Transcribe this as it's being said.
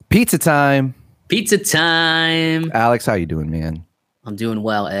Pizza time. Pizza time. Alex, how you doing, man? I'm doing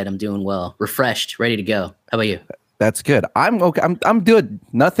well, Ed. I'm doing well. Refreshed, ready to go. How about you? That's good. I'm okay. I'm good.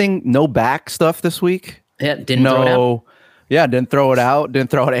 Nothing, no back stuff this week. Yeah, didn't throw it out. Yeah, didn't throw it out. Didn't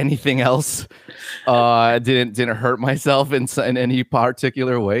throw out anything else. Didn't hurt myself in any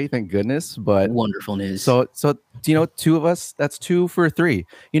particular way, thank goodness. But wonderful news. So you know, two of us, that's 2 for 3.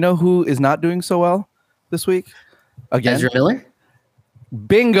 You know who is not doing so well this week? Again, Ezra Miller.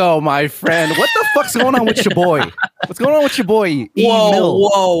 Bingo, my friend. What the fuck's going on with your boy? What's going on with your boy? E.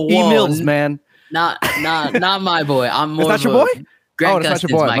 Mills, man. Not my boy. I'm more. It's not your boy. Grant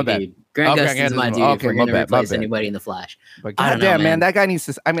Gustin's my dude. Grant Gustin's my dude. If we're gonna replace anybody in the Flash. But goddamn, man, that guy needs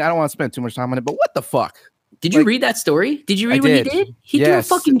to. I mean, I don't want to spend too much time on it, but what the fuck? Did you read that story? Did you read what he did? He threw a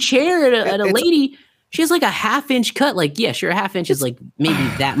fucking chair at a lady. She has like a half-inch cut. Like, yeah, sure, a half inch is like maybe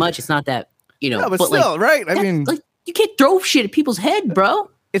that much. It's not that, No, but still, right? I mean, like you can't throw shit at people's head, bro.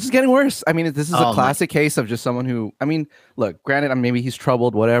 It's just getting worse. I mean, this is a classic case of just someone who, I mean, look, granted, maybe he's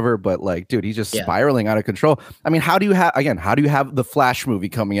troubled, whatever, but like, dude, he's just spiraling out of control. I mean, how do you have the Flash movie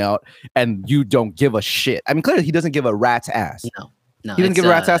coming out and you don't give a shit? I mean, clearly he doesn't give a rat's ass. No, he doesn't give a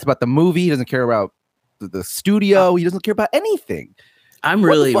rat's ass about the movie. He doesn't care about the studio. He doesn't care about anything. I'm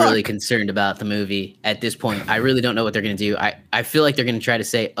really concerned about the movie at this point. I really don't know what they're going to do. I feel like they're going to try to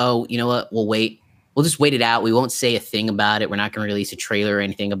say, oh, you know what? We'll wait. We'll just wait it out. We won't say a thing about it. We're not going to release a trailer or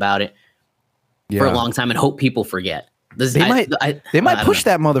anything about it for a long time and hope people forget. They might push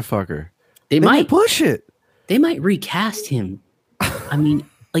that motherfucker. They might push it. They might recast him. I mean,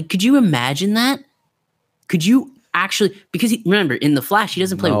 like, could you imagine that? Could you actually? Because remember, in The Flash, he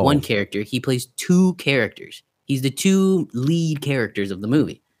doesn't play one character. He plays 2 characters. He's the 2 lead characters of the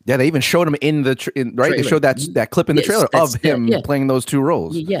movie. Yeah, they even showed him in the right. Trailer. They showed that clip in the trailer of him playing those 2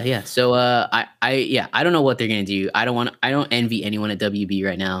 roles. Yeah. So I don't know what they're gonna do. I don't envy anyone at WB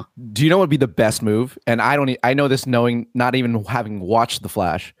right now. Do you know what would be the best move? And I know this knowing not even having watched The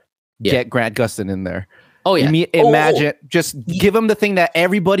Flash. Get Grant Gustin in there. Oh yeah. Imagine just give him the thing that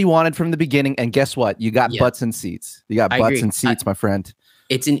everybody wanted from the beginning, and guess what? You got butts and seats. You got butts and seats, my friend.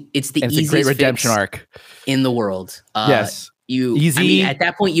 It's the easiest great redemption arc in the world. Yes. I mean, at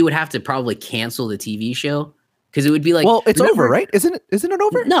that point, you would have to probably cancel the TV show because it would be like, well, it's over, right? Isn't it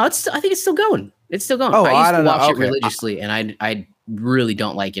over? No, I think it's still going. It's still going. Oh, I used to watch it religiously, and I really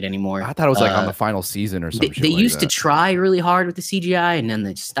don't like it anymore. I thought it was like on the final season or something. They used to try really hard with the CGI, and then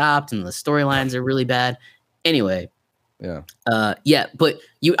they stopped, and the storylines are really bad. Anyway, but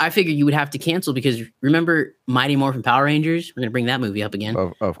I figure you would have to cancel because remember Mighty Morphin Power Rangers? We're gonna bring that movie up again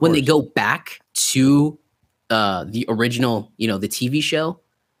when they go back to the original, the TV show.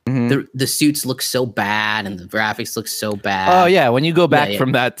 The suits look so bad and the graphics look so bad. Oh yeah, when you go back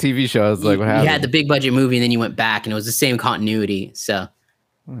from that TV show, it's like what happened? You had the big budget movie and then you went back and it was the same continuity. So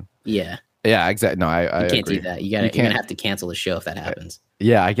yeah, exactly. No, I can't agree. do that. You're gonna have to cancel the show if that happens.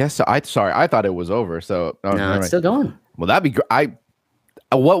 Yeah, I guess so. I thought it was over. So no, it's still going. Well, that'd be great.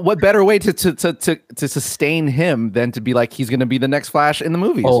 What better way to sustain him than to be like he's going to be the next Flash in the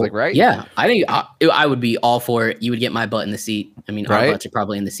movies, right? Yeah, I think I would be all for it. You would get my butt in the seat. I mean, our butts are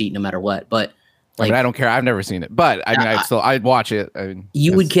probably in the seat no matter what. But like, I don't care. I've never seen it, but I mean, I'd watch it. I mean,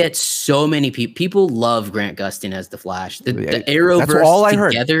 you would get so many people. People love Grant Gustin as the Flash. The Arrowverse that's all I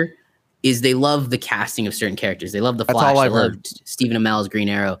together is they love the casting of certain characters. They love the Flash. They love Stephen Amell's Green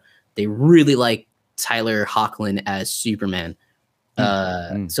Arrow. They really like Tyler Hoechlin as Superman.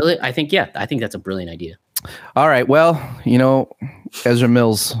 So I think that's a brilliant idea. All right, well, Ezra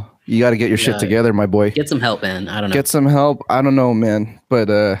Mills, you got to get your shit together, my boy. Get some help, man. I don't know. Get some help. I don't know, man,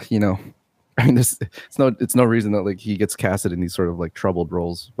 but I mean, it's no reason that like he gets casted in these sort of like troubled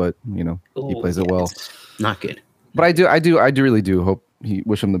roles, but he plays it well. Not good. But I really do hope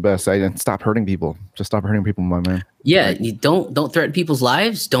wish him the best. I stop hurting people. Just stop hurting people, my man. Yeah, you don't threaten people's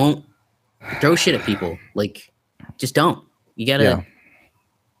lives. Don't throw shit at people. Like, just don't. You gotta.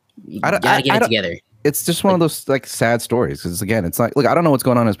 You gotta get it together. It's just one of those like sad stories because again, it's like, look, I don't know what's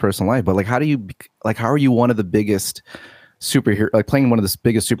going on in his personal life, but like, how are you one of the biggest superhero, like playing one of the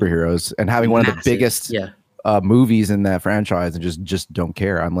biggest superheroes and having one of the biggest movies in that franchise and just don't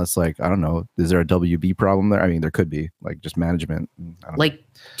care unless like, I don't know, is there a WB problem there? I mean, there could be like just management.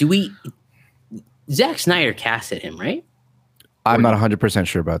 Zack Snyder casted him, right? I'm not 100%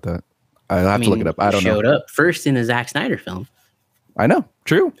 sure about that. I'll have to look it up. I don't know. Showed up first in a Zack Snyder film. I know.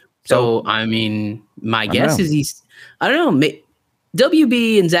 True. So, I mean, my guess is I don't know.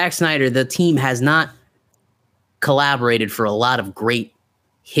 WB and Zack Snyder, the team has not collaborated for a lot of great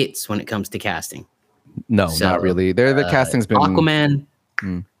hits when it comes to casting. No, not really. The casting's been Aquaman.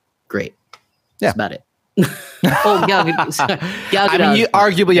 Great. Yeah. That's about it. Oh, Gal Gadot. I mean,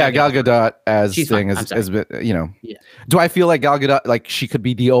 arguably, Gal Gadot as She's thing has been, Yeah. Do I feel like Gal Gadot, like she could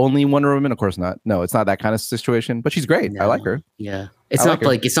be the only Wonder Woman? Of course not. No, it's not that kind of situation. But she's great. No. I like her. Yeah, it's not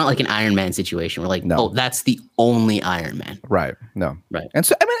like an Iron Man situation. We're like, no. Oh, that's the only Iron Man. Right. No. Right. And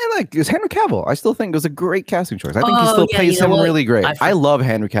so I mean, like, it's Henry Cavill. I still think it was a great casting choice. I think he still plays him really great. I love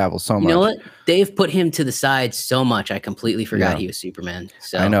Henry Cavill so much. You know what? They've put him to the side so much. I completely forgot he was Superman.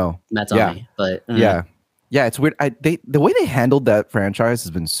 So I know that's on me. But yeah, it's weird. The way they handled that franchise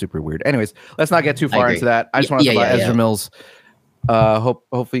has been super weird. Anyways, let's not get too far into that. I just want to talk about Ezra Mills.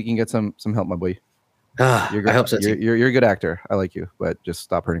 Hopefully you can get some help, my boy. I hope so too. You're a good actor. I like you, but just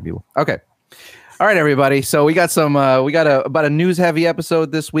stop hurting people. Okay. All right, everybody. So we got about a news heavy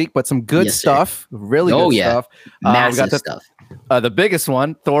episode this week, but some good stuff. Really good stuff. Massive stuff. The biggest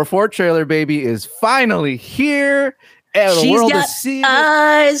one, Thor 4 trailer, baby, is finally here. And the world is seeing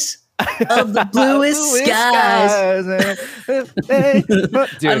eyes of the bluest skies. Dude, I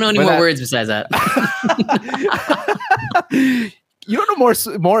don't know any more words besides that. You don't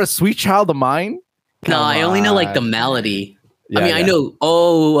know more a Sweet Child of Mine? No, I only know like the melody. I mean, I know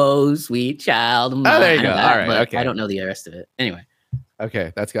oh sweet child of mine. Oh, there you go. All right, okay. I don't know the rest of it. Anyway.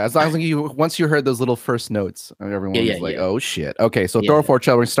 Okay, that's good. As long as once you heard those little first notes, everyone was like, "Oh shit!" Okay, so Thor 4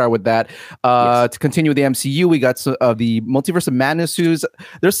 trailer. We start with that. To continue with the MCU, we got the Multiverse of Madness news.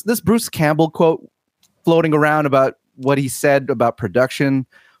 There's this Bruce Campbell quote floating around about what he said about production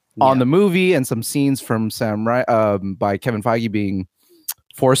on the movie, and some scenes from by Kevin Feige being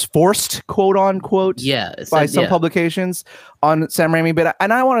forced quote unquote by some publications on Sam Raimi. But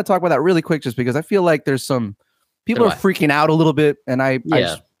I want to talk about that really quick, just because I feel like there's some. People are freaking out a little bit, and I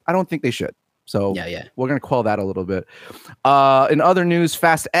don't think they should. So we're gonna quell that a little bit. In other news,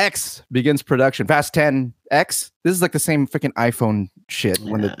 Fast X begins production. Fast 10X. This is like the same freaking iPhone shit.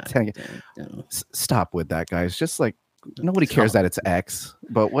 When the 10. Stop with that, guys. Just like nobody cares that it's X,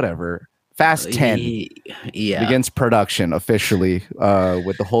 but whatever. Fast 10 begins production officially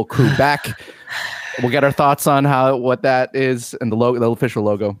with the whole crew back. We'll get our thoughts on what that is and the official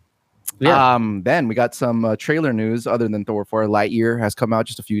logo. Yeah. Then we got some trailer news other than Thor 4. Lightyear has come out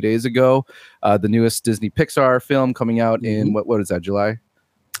just a few days ago. The newest Disney Pixar film coming out in what is that? July?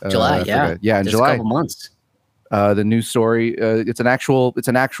 In July. Just a couple months. The new story. It's an actual.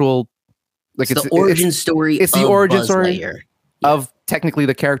 Like it's the origin story. It's the origin story of technically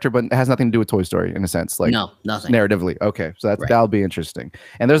the character, but it has nothing to do with Toy Story in a sense. Like no, nothing narratively. Okay, so that'll be interesting.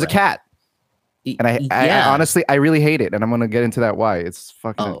 And there's a cat. And I honestly, I really hate it, and I'm gonna get into that why. It's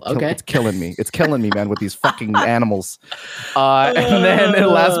fucking, it's killing me. It's killing me, man, with these fucking animals. And then, the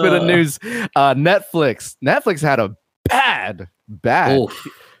last bit of news, Netflix had a bad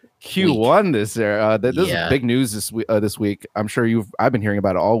Q1 this year. This is big news this week. I'm sure I've been hearing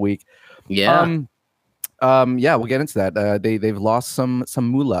about it all week. Yeah. We'll get into that. They've lost some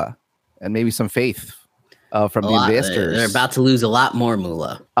moolah and maybe some faith. From the investors. They're about to lose a lot more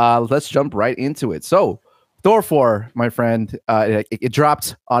moolah. Let's jump right into it. So, Thor 4, my friend, it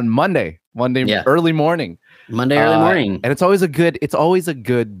dropped on Monday early morning. And it's always a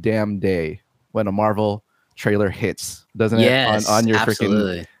good damn day when a Marvel trailer hits, doesn't it? On your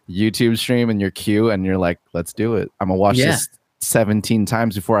freaking YouTube stream and your queue, and you're like, let's do it. I'm gonna watch this 17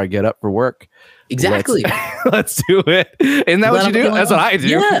 times before I get up for work. Exactly. Let's do it. Isn't that what you do? That's what I do.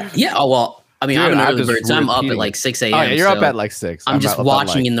 Yeah. Oh well. I mean, I'm an early bird, so I'm up at like 6 a.m. Oh, yeah, you're up at like 6. I'm just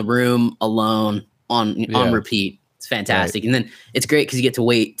watching in the room alone on repeat. It's fantastic. Right. And then it's great because you get to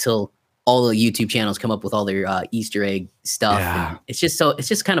wait till all the YouTube channels come up with all their Easter egg stuff. Yeah. And it's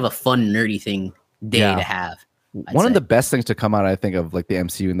just kind of a fun, nerdy thing to have. One of the best things to come out, I think, of like the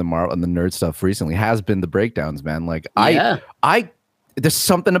MCU and the Marvel and the nerd stuff recently has been the breakdowns, man. Like there's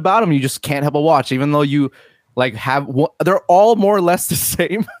something about them you just can't help but watch, even though you like they're all more or less the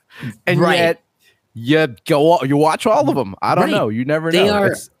same. And yet you watch all of them. I don't know. You never know.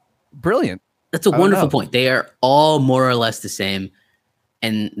 It's brilliant. That's a wonderful point. They are all more or less the same.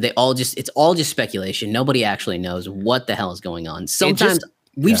 And it's all just speculation. Nobody actually knows what the hell is going on. Sometimes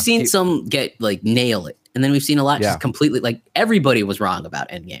we've seen some get like nail it. And then we've seen a lot just completely like everybody was wrong about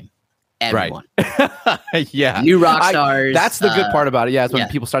Endgame. Everyone. Right. New rock stars. That's the good part about it. Yeah. It's when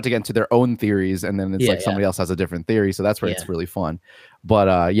people start to get into their own theories, and then it's like somebody else has a different theory. So that's where it's really fun.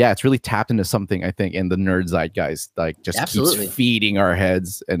 But it's really tapped into something, I think, in the nerd zeitgeist, like just keeps feeding our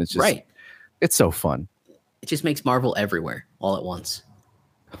heads. And it's just, it's so fun. It just makes Marvel everywhere all at once.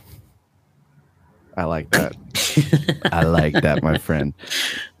 I like that. I like that, my friend.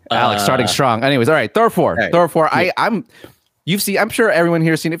 Alex, starting strong. Anyways, all right. Thor 4. Right. Thor 4. Yeah. I'm sure everyone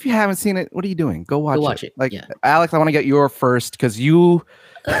here has seen it. If you haven't seen it, what are you doing? Go watch it. Like, Alex, I want to get your first because you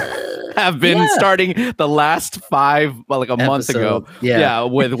have been starting the last 5 like a month ago. Yeah,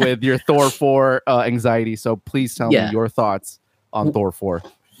 with your Thor 4 anxiety. So please tell me your thoughts on Thor 4.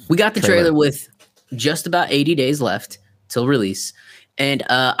 We got the trailer with just about 80 days left till release, and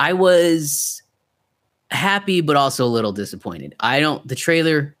I was happy but also a little disappointed. The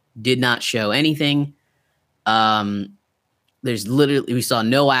trailer did not show anything. There's literally, we saw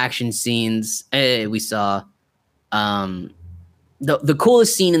no action scenes. We saw the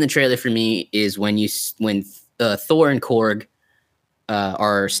coolest scene in the trailer for me is when Thor and Korg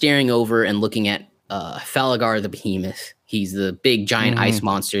are staring over and looking at Falagar the Behemoth. He's the big giant ice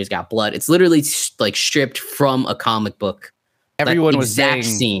monster. He's got blood. It's literally like stripped from a comic book. Everyone was saying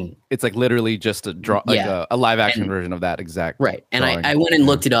scene. It's like literally just a draw, like a live action version of that exact. Right. And I went and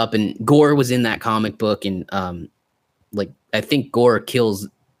looked it up, and Gore was in that comic book, and like I think Gore kills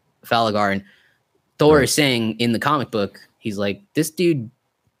Falagar, and Thor is saying in the comic book, he's like, this dude,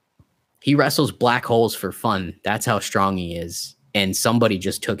 he wrestles black holes for fun. That's how strong he is, and somebody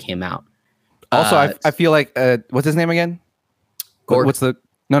just took him out. Also, I feel like what's his name again? Gore. What's the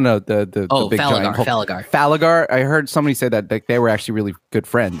the big giant Falagar. I heard somebody say that they were actually really good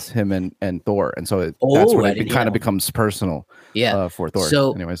friends, him and Thor, and so that's where it kind of becomes personal. For Thor.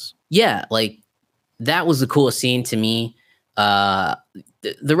 So, anyways, like that was the coolest scene to me.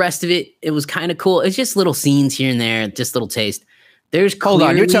 The rest of it was kind of cool. It's just little scenes here and there, just little taste. There's hold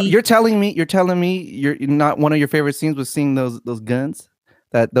on, you're telling me you're not one of your favorite scenes was seeing those guns,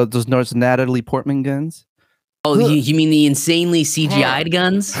 those Natalie Portman guns. Oh, you mean the insanely CGI'd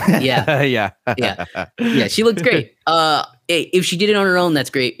guns? Yeah. Yeah, she looked great. If she did it on her own, that's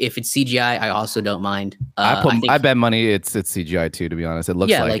great. If it's CGI, I also don't mind. I bet money it's CGI too, to be honest. It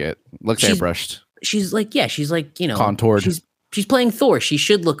looks like it. Looks airbrushed. She's like, contoured. She's playing Thor. She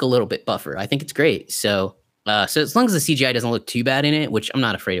should look a little bit buffer. I think it's great. So as long as the CGI doesn't look too bad in it, which I'm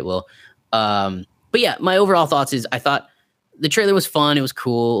not afraid it will. But yeah, my overall thoughts is I thought the trailer was fun. It was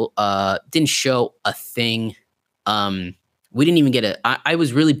cool. Didn't show a thing. We didn't even get I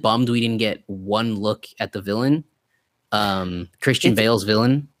was really bummed we didn't get one look at the villain. Christian Bale's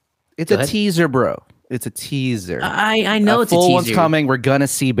villain. It's a teaser, bro. It's a teaser. I know it's a teaser. Full one's coming. We're gonna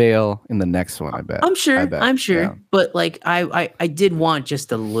see Bale in the next one, I bet. I'm sure. Yeah. But like I did want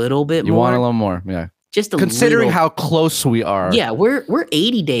just a little bit more. You want a little more, yeah. Just considering how close we are. Yeah, we're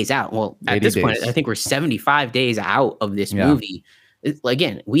 80 days out. Well, at this point, I think we're 75 days out of this movie.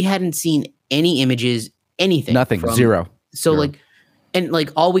 Again, we hadn't seen any images, anything. Nothing. Zero. So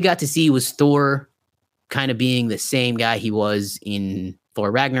all we got to see was Thor kind of being the same guy he was in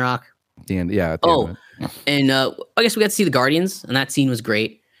Thor Ragnarok. And I guess we got to see the Guardians, and that scene was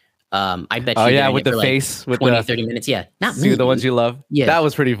great. I bet you. Oh yeah, with the face, with 30 minutes. Yeah, not me. The ones you love. Yeah, that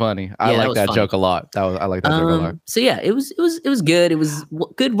was pretty funny. I like that joke a lot. I like that joke a lot. So yeah, it was good. It was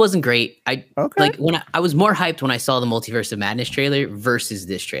good. Wasn't great. Like when I was more hyped when I saw the Multiverse of Madness trailer versus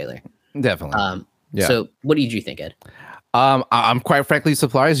this trailer. Definitely. So what did you think, Ed? I'm quite frankly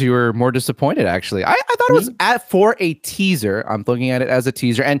surprised you were more disappointed. Actually, I thought it was for a teaser. I'm looking at it as a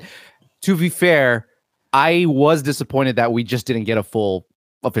teaser, and to be fair, I was disappointed that we just didn't get a full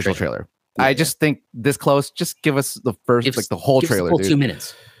official trailer. Yeah. I just think this close, just give us the first, the whole trailer. Give us the full 2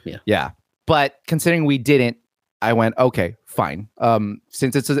 minutes. Yeah. But considering we didn't, I went, okay, fine.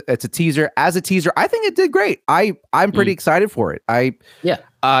 Since it's a teaser, I think it did great. I'm pretty excited for it.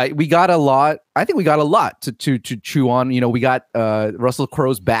 We got a lot. I think we got a lot to chew on. You know, we got Russell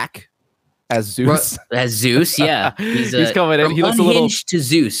Crowe's back as Zeus. Yeah. He's coming in. He looks a little to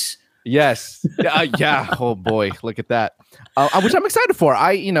Zeus. Yes. Yeah. Oh boy, look at that. Which I'm excited for.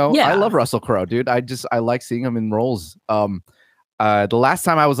 I love Russell Crowe, dude. I like seeing him in roles. The last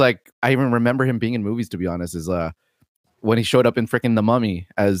time I even remember him being in movies, to be honest, is when he showed up in freaking The Mummy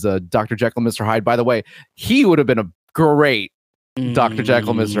as Dr. Jekyll, Mr. Hyde. By the way, he would have been a great Dr.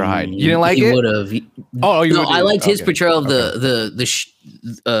 Jekyll, Mr. Hyde. You didn't like it? He would have. Oh, no, I liked his portrayal of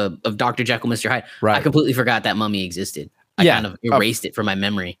of Dr. Jekyll, Mr. Hyde. Right. I completely forgot that Mummy existed. I kind of erased it from my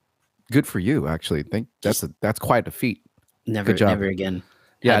memory. Good for you, actually. That's quite a feat. Never again.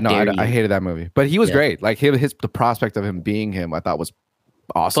 Yeah, I hated that movie, but he was great. Like the prospect of him being him, I thought was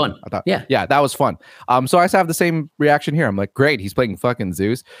awesome. Fun. I thought, yeah, that was fun. So I have the same reaction here. I'm like, great, he's playing fucking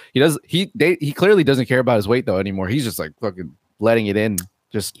Zeus. He clearly doesn't care about his weight though anymore. He's just like fucking letting it in,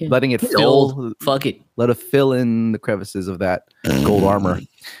 letting it fill. Old. Fuck it. Let it fill in the crevices of that gold armor.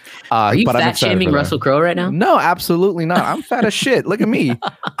 Are you fat shaming Russell Crowe right now? No, absolutely not. I'm fat as shit. Look at me.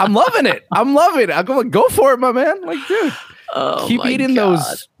 I'm loving it. I'm going to go for it, my man. Like, dude. keep eating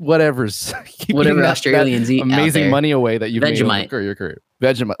those whatever's. Whatever Australians eat. Amazing money away that you've Vegemite. made over your career.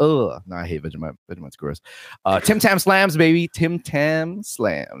 Vegemite. Oh, no, I hate Vegemite. Vegemite's gross. Tim Tam Slams, baby. Tim Tam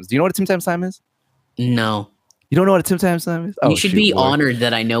Slams. Do you know what a Tim Tam Slam is? No. You don't know what a Tim Tam Slam is? You should be honored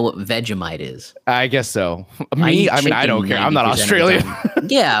that I know what Vegemite is. I guess so. I mean, I don't care. I'm not Australian.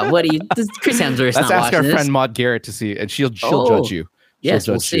 Yeah, what do you? Chris Hemsworth's Let's not ask our this. friend Maud Garrett to see, and she'll judge you. Yes,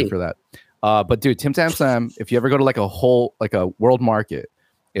 she'll judge you for that. But dude, Tim Tam Slam. If you ever go to like a world market,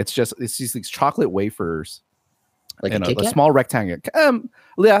 it's these chocolate wafers, like in a small rectangle.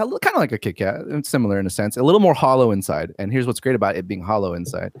 Yeah, kind of like a Kit Kat. It's similar in a sense, a little more hollow inside. And here's what's great about it being hollow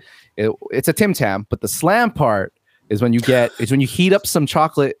inside. It's a Tim Tam, but the slam part is when you heat up some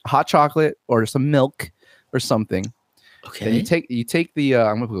hot chocolate or some milk or something. Okay. Then you take the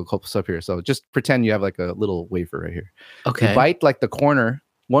I'm gonna put a close up here. So just pretend you have like a little wafer right here. Okay. You bite like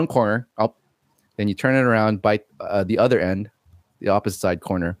one corner up, then you turn it around, bite the other end, the opposite side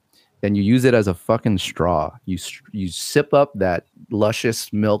corner. Then you use it as a fucking straw. You sip up that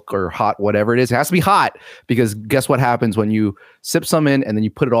luscious milk or hot whatever it is. It has to be hot because guess what happens when you sip some in and then you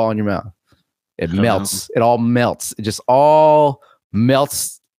put it all in your mouth? It melts. It all melts. It just all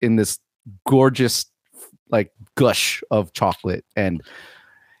melts in this gorgeous like gush of chocolate. And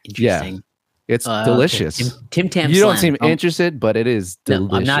yeah, it's delicious. Okay. Tim Tam. You don't seem interested, but it is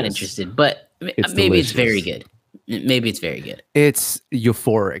delicious. No, I'm not interested, but maybe it's very good. Maybe it's very good. It's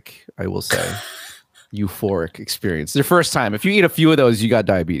euphoric, I will say. Euphoric experience. The first time. If you eat a few of those, you got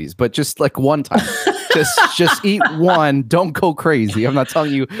diabetes. But just like one time. just eat one. Don't go crazy. I'm not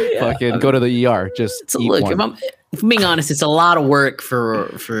telling you fucking go to the ER. Just eat one. If I'm being honest, it's a lot of work for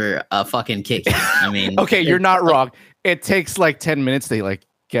a fucking Kit Kat. I mean, okay, you're not wrong. It takes like 10 minutes to like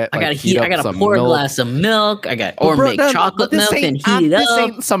get. I gotta pour a glass of milk. Make chocolate milk and heat it up. This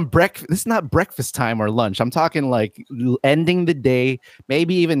ain't some breakfast. This is not breakfast time or lunch. I'm talking like ending the day,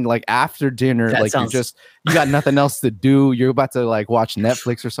 maybe even like after dinner. You got nothing else to do. You're about to like watch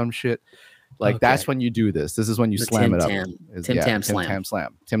Netflix or some shit. Like that's when you do this. This is when you slam it up. Tim Tam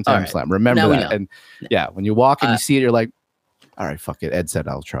Slam. Tim Tam Slam. Remember that. And when you walk and you see it, you're like, all right, fuck it. Ed said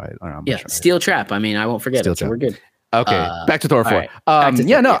I'll try it. All right, Steel Trap. I mean, I won't forget it. So we're good. Okay, back to Thor 4. Right. I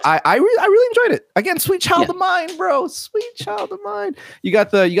really enjoyed it. Again, Sweet Child of Mine, bro. Sweet Child of Mine. You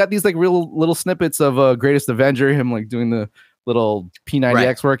got these like real little snippets of Greatest Avenger, him like doing the little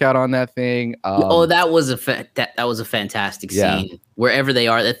P90X workout on that thing. That was a fantastic scene. Wherever they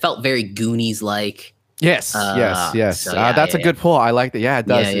are, it felt very Goonies like. Yes. So, that's a good pull. I like that. Yeah, it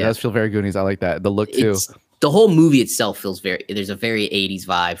does. It does feel very Goonies. I like that. The look too. The whole movie itself feels there's a very 80s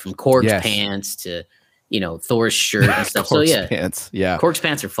vibe, from Korg's pants to Thor's shirt and stuff. Korg's pants. Yeah. Korg's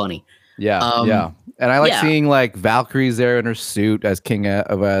pants are funny. Yeah. And I like seeing like Valkyrie's there in her suit as King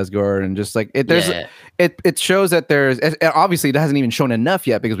of Asgard, and just like it shows that there's obviously it hasn't even shown enough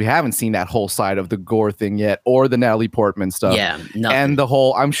yet because we haven't seen that whole side of the Gore thing yet or the Natalie Portman stuff. Yeah. Nothing. And the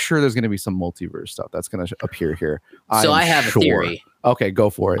whole I'm sure there's going to be some multiverse stuff that's going to appear here. So I have a theory. Okay, go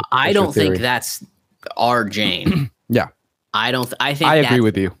for it. I don't think that's our Jane. Yeah. I agree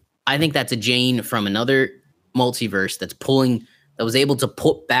with you. I think that's a Jane from another multiverse that was able to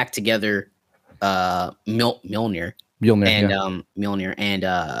put back together Mjolnir,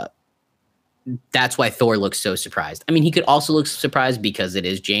 and that's why Thor looks so surprised. I mean, he could also look surprised because it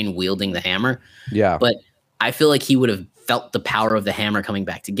is Jane wielding the hammer. Yeah, but I feel like he would have felt the power of the hammer coming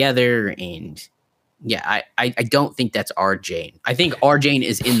back together, and I don't think that's our Jane. I think our Jane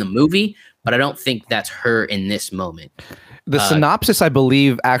is in the movie, but I don't think that's her in this moment. The synopsis, I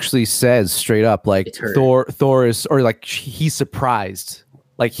believe, actually says straight up like Thor is, or like he's surprised,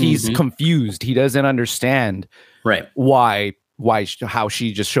 like he's confused. He doesn't understand how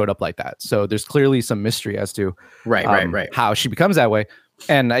she just showed up like that. So there's clearly some mystery as to how she becomes that way.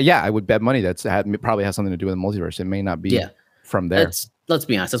 And I would bet money probably has something to do with the multiverse. It may not be from there. Let's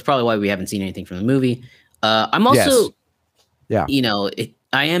be honest. That's probably why we haven't seen anything from the movie. I'm also, I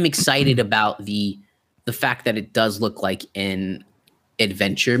am excited about the fact that it does look like an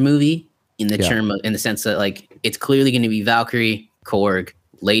adventure movie in the sense that like it's clearly going to be Valkyrie, Korg,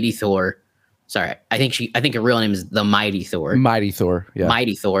 Lady Thor. Sorry, I think her real name is the Mighty Thor. Mighty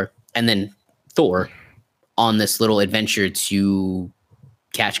Thor, and then Thor on this little adventure to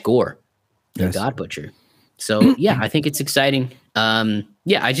catch Gore, the God Butcher. So I think it's exciting. I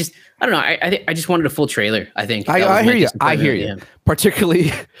don't know. I just wanted a full trailer. I think I hear you.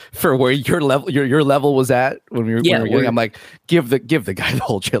 Particularly for where your level was at when we were getting. I'm like, give the guy the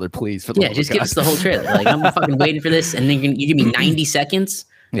whole trailer, please. For the just give us the whole trailer. Like I'm fucking waiting for this, and then you give me 90 seconds.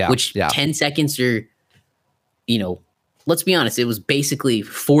 Which 10 seconds are, let's be honest, it was basically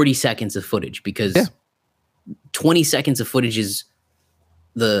 40 seconds of footage because 20 seconds of footage is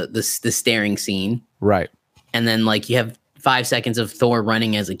the staring scene, right? And then like you have 5 seconds of Thor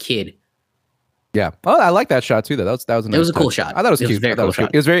running as a kid. Yeah. Oh, I like that shot too. Though that was a nice. It was a cool shot. I thought it was cute. Very cool shot.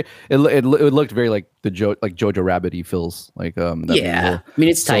 It was very. It looked very like the Jojo Rabbit-y feels like. Yeah. I mean,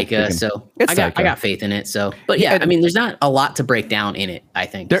 it's Taika, so I got faith in it. So, but yeah, I mean, there's not a lot to break down in it. I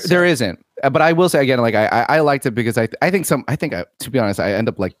think there isn't. But I will say again, like I liked it because I think to be honest, I end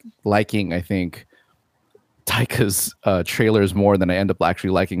up liking I think Taika's trailers more than I end up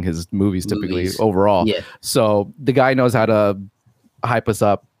actually liking his movies typically overall. Yeah. So the guy knows how to hype us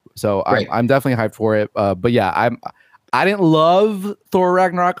up. So I'm definitely hyped for it. But yeah, I didn't love Thor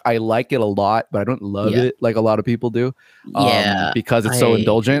Ragnarok. I like it a lot, but I don't love it like a lot of people do. Because it's so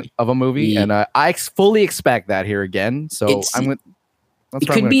indulgent of a movie, and I fully expect that here again. So it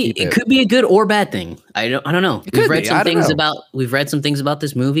could be a good or bad thing. I don't know. We've read some things about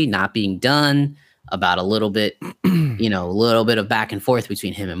this movie not being done, about a little bit, a little bit of back and forth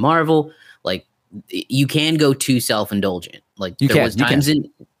between him and Marvel. Like you can go too self-indulgent. Like there was times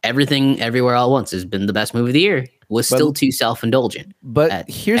in Everything Everywhere All at Once has been the best movie of the year. Was still too self-indulgent. But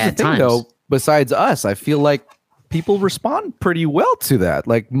here's the thing, though. Besides us, I feel like people respond pretty well to that.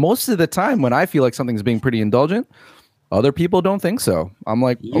 Like most of the time, when I feel like something's being pretty indulgent, other people don't think so. I'm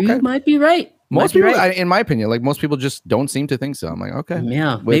like, okay, you might be right. Most people, in my opinion, like most people just don't seem to think so. I'm like, okay,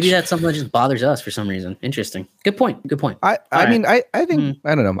 yeah, maybe that's something that just bothers us for some reason. Interesting. Good point. I think I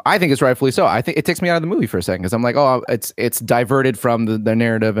don't know. I think it's rightfully so. I think it takes me out of the movie for a second because I'm like, oh, it's diverted from the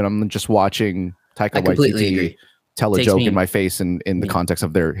narrative, and I'm just watching Taika Waititi tell a joke in my face and in the context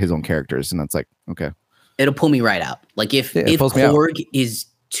of his own characters, and that's like, okay, it'll pull me right out. Like if Korg is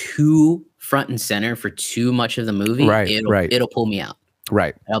too front and center for too much of the movie, it'll pull me out.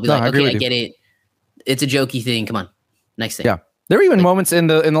 Right. I'll be like, okay, I get it. It's a jokey thing. Come on, next thing. Yeah, there were even moments in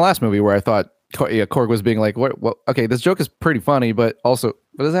the last movie where I thought Korg was being like, "What? Okay, this joke is pretty funny, but also,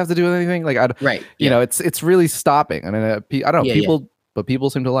 what does it have to do with anything?" Like, you know, it's really stopping. I mean, I don't know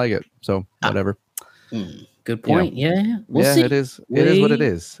people seem to like it, so whatever. Good point. Yeah, we'll see. It is what it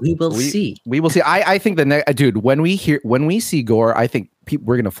is. We will see. We will see. I think dude, when we see gore, I think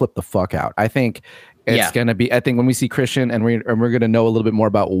we're gonna flip the fuck out. I think. It's gonna be. I think when we see Christian and we're gonna know a little bit more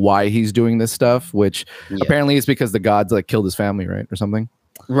about why he's doing this stuff, which apparently is because the gods like killed his family, right, or something.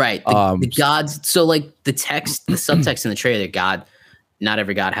 Right. The gods. So like the subtext in the trailer, God, not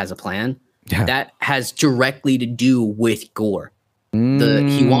every god has a plan. Yeah. That has directly to do with Gore.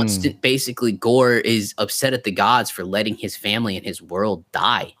 He wants to basically Gore is upset at the gods for letting his family and his world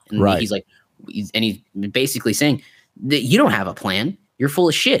die, and he's basically saying that you don't have a plan. You're full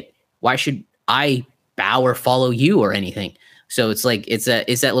of shit. Why should I bow or follow you or anything? So it's like it's that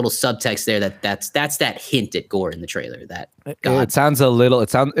little subtext there that's that hint at Gore in the trailer. That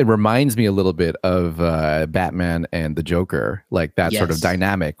it reminds me a little bit of Batman and the Joker, like that sort of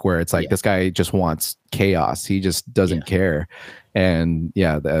dynamic where it's like this guy just wants chaos. He just doesn't care, and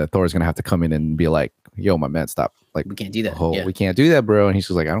Thor's gonna have to come in and be like, "Yo, my man, stop! Like we can't do that. We can't do that, bro." And he's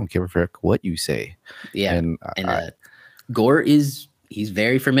just like, "I don't give a frick what you say." Yeah, and Gore he's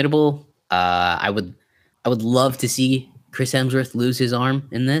very formidable. I would love to see Chris Hemsworth lose his arm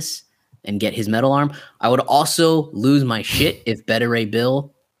in this and get his metal arm. I would also lose my shit if Beta Ray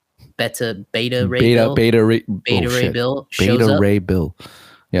Bill shows up. Beta Ray Bill.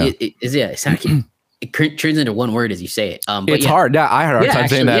 Yeah. It turns into one word as you say it. But it's hard. Yeah, I had a hard time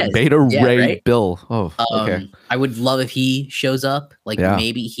saying that. Beta Ray Bill. Oh, okay. I would love if he shows up. Like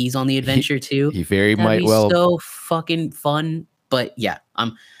maybe he's on the adventure too. He might be so fucking fun. But yeah,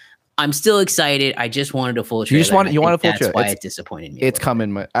 I'm still excited. I just wanted a full trailer. You want a full trailer. That's why it disappointed me. It's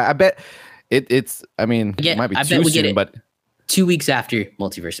coming. I bet it's. I mean, it might be too soon, but 2 weeks after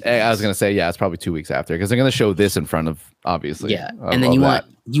Multiverse of Madness. I was gonna say it's probably 2 weeks after because they're gonna show this in front of obviously. Yeah, and then you want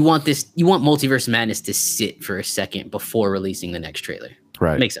Multiverse of Madness to sit for a second before releasing the next trailer.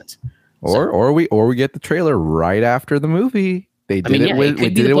 Right, makes sense. Or we get the trailer right after the movie. They did it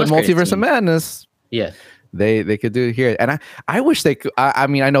with Multiverse of Madness. Yeah. They could do it here, and I wish they could. I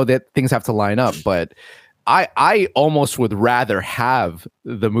mean, I know that things have to line up, but I almost would rather have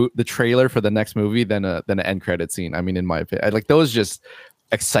the trailer for the next movie than an end credit scene. I mean, in my opinion, like those just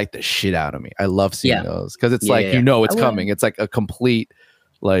excite the shit out of me. I love seeing those because it's it's coming. It's like a complete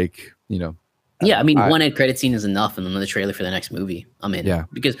Yeah, I mean, one end credit scene is enough, and then the trailer for the next movie. I'm in. Yeah,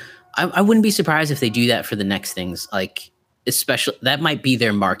 because I wouldn't be surprised if they do that for the next things. Like, especially that might be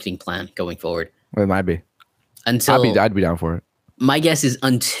their marketing plan going forward. It might be. Until I'd be down for it. My guess is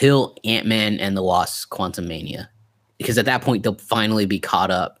until Ant-Man and the Wasp: Quantumania, because at that point they'll finally be caught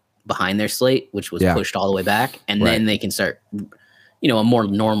up behind their slate, which was pushed all the way back, and then they can start, a more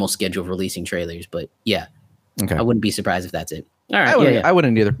normal schedule of releasing trailers. But yeah, Okay. I wouldn't be surprised if that's it. All right. I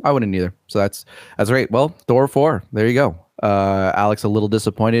wouldn't either. So that's great. Well, Thor 4. There you go. Alex a little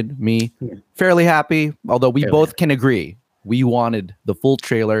disappointed. Me fairly happy. Although we both can agree we wanted the full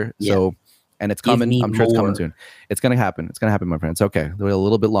trailer. So. And it's coming. I'm sure it's coming soon. It's gonna happen. It's gonna happen, my friends. Okay, wait a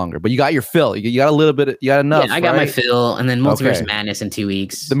little bit longer, but you got your fill. You got a little bit. You got enough. Yeah, I got my fill, and then Multiverse of Madness in 2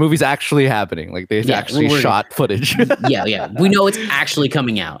 weeks. The movie's actually happening. Like they actually shot footage. yeah. We know it's actually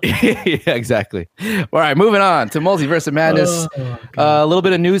coming out. Yeah, exactly. All right, moving on to Multiverse of Madness. A little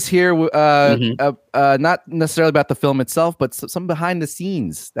bit of news here. Not necessarily about the film itself, but some behind the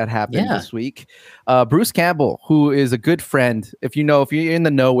scenes that happened this week. Bruce Campbell, who is a good friend, if you're in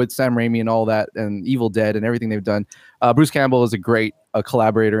the know with Sam Raimi and all that, and Evil Dead and everything they've done, Bruce Campbell is a great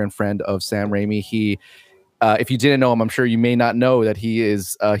collaborator and friend of Sam Raimi. He, if you didn't know him, I'm sure you may not know that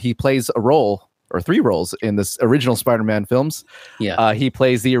he plays a role or 3 roles in this original Spider-Man films. Yeah, he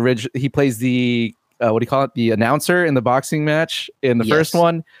plays the what do you call it? The announcer in the boxing match in the first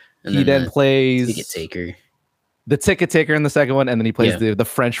one. And he then plays the ticket taker in the second one, and then he plays the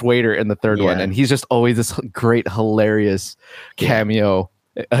French waiter in the third one. And he's just always this great, hilarious cameo.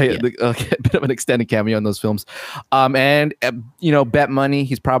 A bit of an extended cameo in those films. And bet money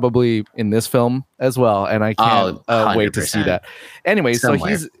he's probably in this film as well. And I can't wait to see that. Anyway,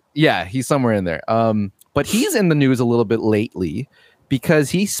 somewhere. So he's somewhere in there. But he's in the news a little bit lately because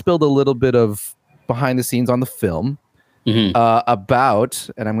he spilled a little bit of behind the scenes on the film about,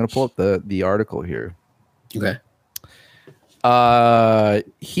 and I'm going to pull up the article here. Okay.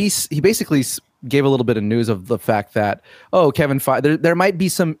 He basically gave a little bit of news of the fact that Kevin Feige, there might be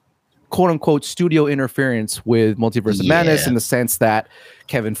some quote unquote studio interference with Multiverse of Madness in the sense that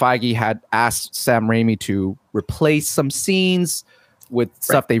Kevin Feige had asked Sam Raimi to replace some scenes with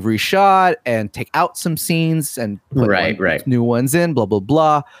stuff they've reshot and take out some scenes and put new ones in, blah blah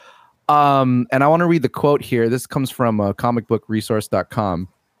blah. And I want to read the quote here. This comes from comicbookresource.com.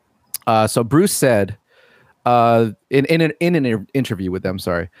 So Bruce said in an interview with them,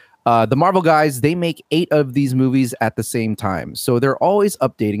 the Marvel guys, they make 8 of these movies at the same time. So they're always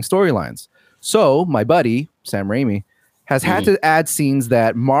updating storylines. So my buddy, Sam Raimi, has had to add scenes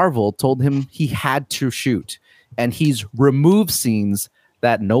that Marvel told him he had to shoot. And he's removed scenes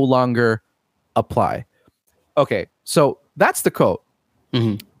that no longer apply. Okay, so that's the quote.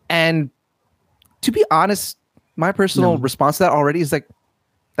 And to be honest, my personal response to that already is like,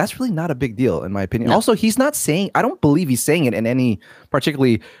 that's really not a big deal, in my opinion. No. Also, he's not saying, I don't believe he's saying it in any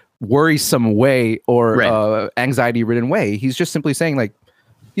particularly worrisome way or anxiety-ridden way. He's just simply saying, like,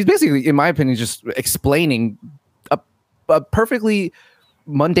 he's basically, in my opinion, just explaining a perfectly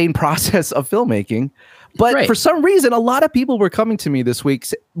mundane process of filmmaking. But for some reason, a lot of people were coming to me this week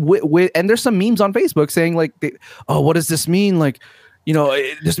and there's some memes on Facebook saying, like, what does this mean? Like,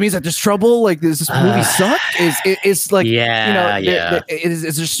 this means that there's trouble. Like, does this movie suck? Is like,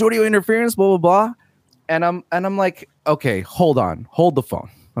 is there studio interference? Blah blah blah. And I'm like, okay, hold the phone.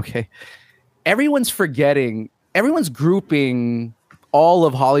 Okay, everyone's grouping all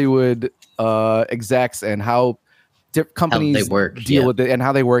of Hollywood execs and how companies deal with it and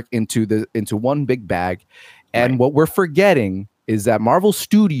how they work into one big bag. And what we're forgetting is that Marvel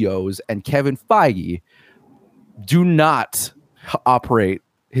Studios and Kevin Feige do not operate,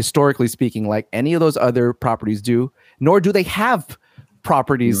 historically speaking, like any of those other properties do, nor do they have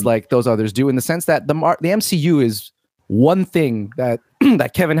properties like those others do, in the sense that the MCU is one thing that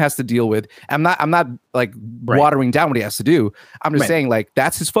that Kevin has to deal with. I'm not like watering down what he has to do. I'm just saying, like,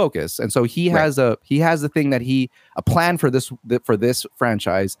 that's his focus. And so he has a thing that a plan for this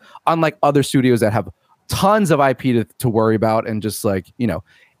franchise, unlike other studios that have tons of IP to worry about. And just like,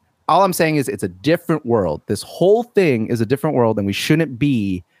 all I'm saying is it's a different world. This whole thing is a different world, and we shouldn't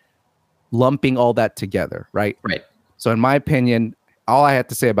be lumping all that together, right? Right. So in my opinion, all I have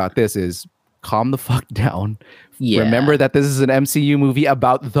to say about this is calm the fuck down. Yeah. Remember that this is an MCU movie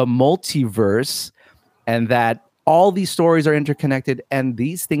about the multiverse, and that all these stories are interconnected, and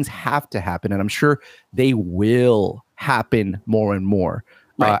these things have to happen. And I'm sure they will happen more and more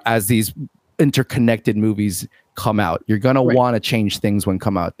as these interconnected movies come out. You're going to want to change things when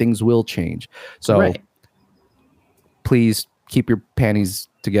come out. Things will change. So please keep your panties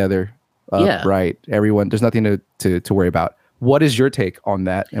together. Right. Everyone, there's nothing to worry about. What is your take on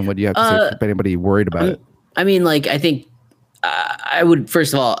that? And what do you have to say if anybody worried about it? I mean, like, I think I would,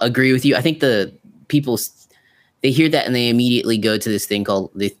 first of all, agree with you. I think the people, they hear that and they immediately go to this thing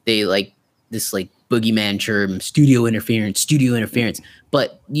called, they like this like boogeyman term, studio interference.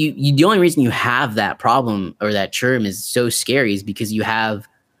 But the only reason you have that problem or that term is so scary is because you have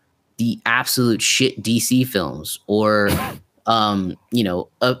the absolute shit DC films, or I'm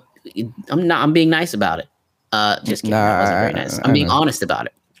being nice about it. Just kidding. That wasn't very nice. I'm being honest about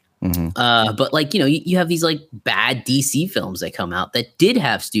it. But like, you have these like bad DC films that come out that did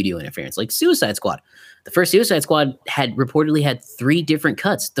have studio interference, like Suicide Squad. The first Suicide Squad had reportedly had 3 different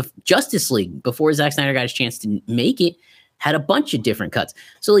cuts. The Justice League, before Zack Snyder got his chance to make it, had a bunch of different cuts.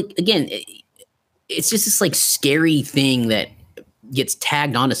 So like, again, it's just this like scary thing that gets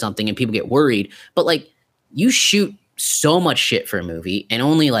tagged onto something and people get worried. But like, you shoot so much shit for a movie and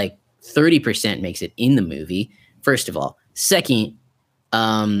only like 30% makes it in the movie. First of all, second,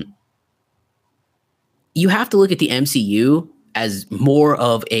 you have to look at the MCU as more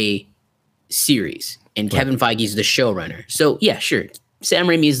of a series, and Kevin Feige is the showrunner. So yeah, sure, Sam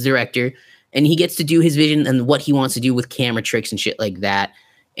Raimi is the director, and he gets to do his vision and what he wants to do with camera tricks and shit like that,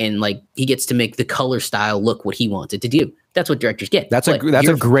 and like he gets to make the color style look what he wants it to do. That's what directors get. That's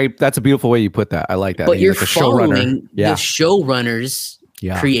a beautiful way you put that. I like that. But you're like following the showrunner's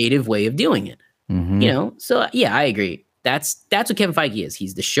creative way of doing it. So yeah, I agree. That's what Kevin Feige is.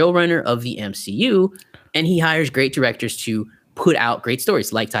 He's the showrunner of the MCU, and he hires great directors to put out great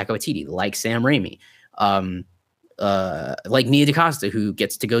stories, like Taika Waititi, like Sam Raimi, like Nia DaCosta, who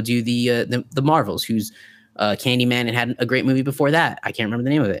gets to go do the Marvels, who's Candyman and had a great movie before that. I can't remember the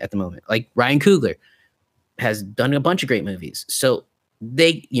name of it at the moment. Like Ryan Coogler has done a bunch of great movies, so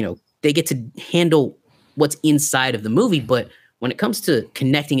they get to handle what's inside of the movie. But when it comes to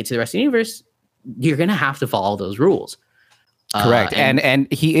connecting it to the rest of the universe, you're gonna have to follow those rules. Correct. And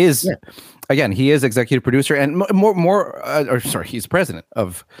he is, again, he is executive producer and he's president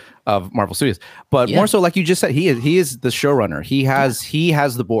of Marvel Studios. But more so, like you just said, he is the showrunner. He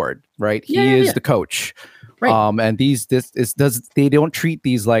has the board, right? He is the coach. Right. And they don't treat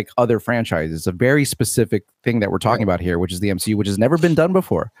these like other franchises. It's a very specific thing that we're talking about here, which is the MCU, which has never been done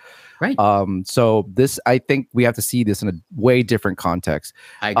before. Right. So I think we have to see this in a way different context.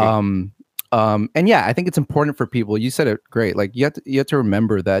 I agree. And yeah, I think it's important for people. You said it great. Like you have to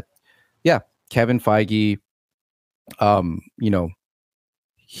remember that, Kevin Feige,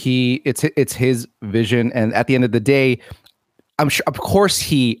 it's his vision. And at the end of the day, I'm sure, of course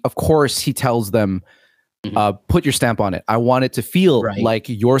he tells them, put your stamp on it. I want it to feel like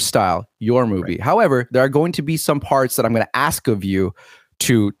your style, your movie. Right. However, there are going to be some parts that I'm going to ask of you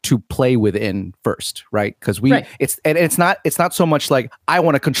to play within first, right? Because it's not so much like I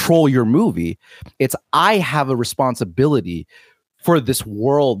want to control your movie. It's I have a responsibility for this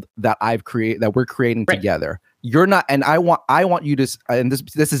world that we're creating together. You're not, and I want you to, and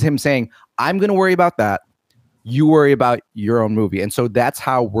this is him saying, I'm going to worry about that. You worry about your own movie. And so that's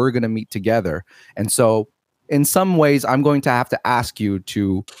how we're going to meet together. And so in some ways, I'm going to have to ask you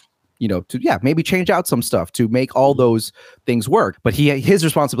to maybe change out some stuff to make all those things work. But his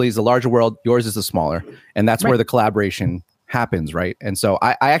responsibility is the larger world, yours is the smaller, and that's where the collaboration happens, right? And so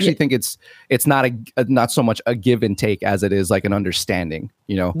I actually think it's not so much a give and take as it is like an understanding,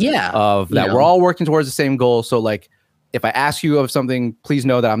 of that we're all working towards the same goal. So like, if I ask you of something, please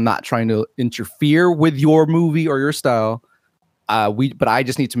know that I'm not trying to interfere with your movie or your style. But I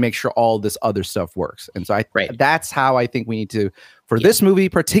just need to make sure all this other stuff works. And so that's how I think we need to, for this movie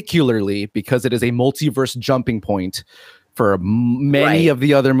particularly, because it is a multiverse jumping point for many of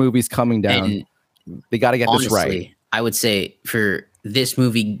the other movies coming down. And they got to get this right. I would say for this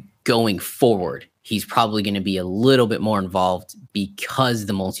movie going forward, he's probably going to be a little bit more involved because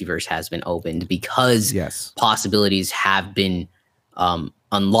the multiverse has been opened, because possibilities have been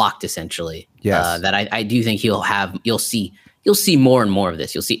unlocked essentially. That I do think you'll see more and more of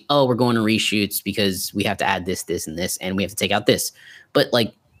this. You'll see, we're going to reshoots because we have to add this, this, and this, and we have to take out this. But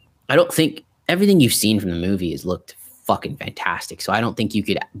like, I don't think everything you've seen from the movie has looked fucking fantastic. So I don't think you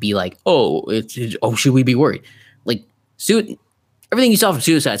could be like, should we be worried? Like, everything you saw from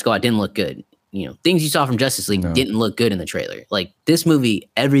Suicide Squad didn't look good. Things you saw from Justice League didn't look good in the trailer. Like this movie,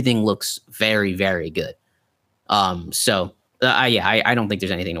 everything looks very, very good. I don't think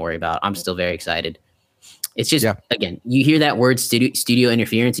there's anything to worry about. I'm still very excited. It's just, again, you hear that word studio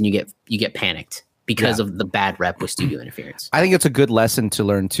interference and you get panicked because of the bad rep with studio interference. I think it's a good lesson to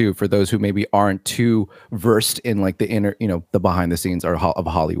learn too, for those who maybe aren't too versed in like the inner, the behind the scenes of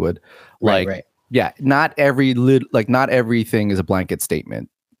Hollywood. Like, not everything is a blanket statement.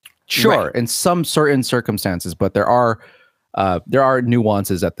 Sure. In some certain circumstances, but there are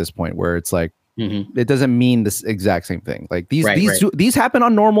nuances at this point where it's like, it doesn't mean this exact same thing. Like these happen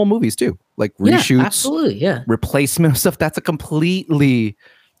on normal movies too. Like reshoots, absolutely, replacement of stuff. That's a completely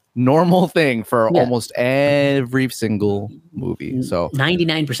normal thing for almost every single movie. So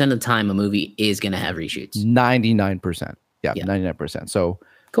 99% of the time, a movie is going to have reshoots. 99%. 99%. So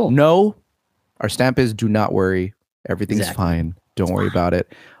cool. No, our stamp is do not worry. Everything's fine. Don't worry about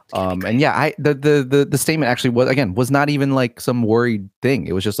it. And yeah, the statement actually was not even like some worried thing.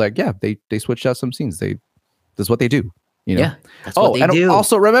 It was just like, yeah, they switched out some scenes. This is what they do. You know? Yeah, that's what they do.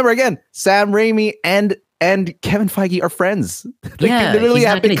 Also remember again, Sam Raimi and Kevin Feige are friends. They literally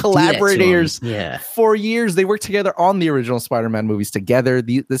have been collaborators for years. They worked together on the original Spider-Man movies together.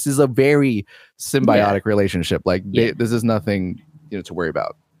 This is a very symbiotic relationship. Like this is nothing to worry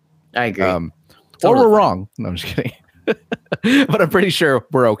about. I agree. Totally or we're wrong. No, I'm just kidding. But I'm pretty sure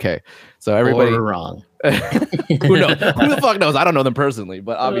we're okay. So everybody, we're wrong. Who knows? Who the fuck knows? I don't know them personally,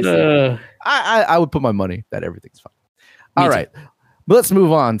 but obviously, I would put my money that everything's fine. All right, but let's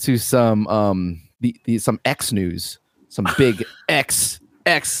move on to some some X news, some big X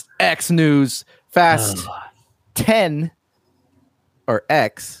news. Fast 10 or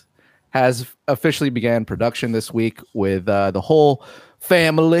X has officially began production this week with the whole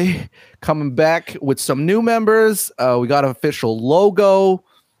family coming back with some new members. We got an official logo.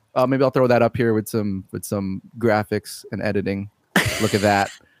 Maybe I'll throw that up here with some graphics and editing. Look at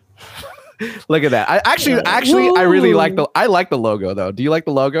that. Look at that. I really like the logo though. Do you like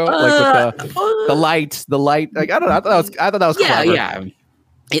the logo? Like with the light. Like I don't know. I thought that was clever. Yeah.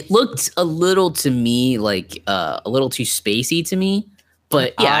 It looked a little to me like a little too spacey to me.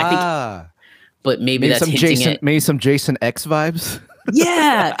 But yeah, I think but maybe that's maybe some Jason X vibes.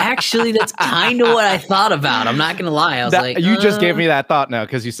 Yeah, actually, that's kind of what I thought about. I'm not gonna lie. I was like, you just gave me that thought now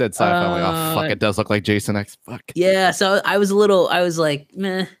because you said sci-fi. I'm like, oh fuck, it does look like Jason X. Fuck. Yeah, so I was like,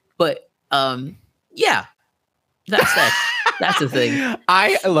 meh. But yeah, that's the thing.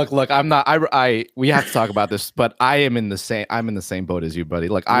 Look. I'm not. We have to talk about this, but I'm in the same boat as you, buddy.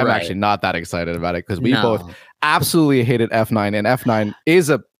 Like I'm actually not that excited about it because we both absolutely hated F9, and F9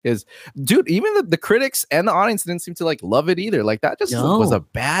 is dude, even the critics and the audience didn't seem to like love it either. Like that just was a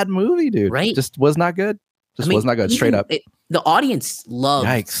bad movie, dude. Right? Just was not good. Was not good. Straight up. The audience loved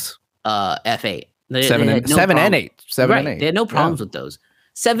F8. 7 and 8. 7 and 8. They had no problems with those.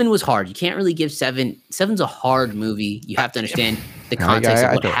 7 was hard. You can't really give 7. 7's a hard movie. You have to understand the context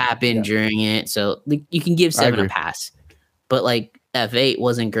of what happened during it. So you can give 7 a pass. But like F8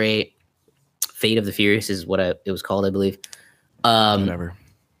 wasn't great. Fate of the Furious is what it was called, I believe. Whatever.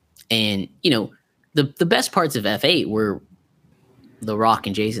 And the best parts of F8 were The Rock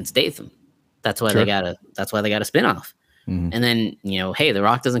and Jason Statham. That's why they got a spinoff. Mm-hmm. And then hey, The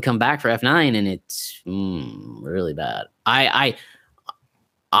Rock doesn't come back for F9, and it's really bad. I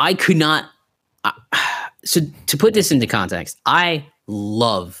could not. So to put this into context, I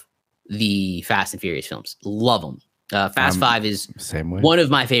love the Fast and Furious films. Love them. Fast 5 is one of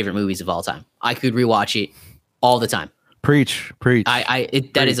my favorite movies of all time. I could rewatch it all the time. Preach.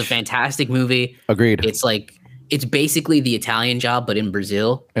 That is a fantastic movie. Agreed. It's basically The Italian Job, but in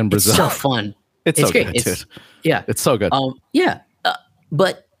Brazil. It's so fun. It's so great. Good, dude. Yeah. It's so good.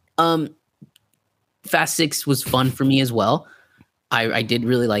 But Fast 6 was fun for me as well. I did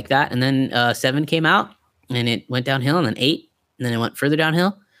really like that. And then 7 came out and it went downhill, and then 8, and then it went further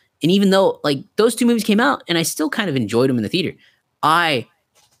downhill. And even though like those 2 movies came out and I still kind of enjoyed them in the theater, I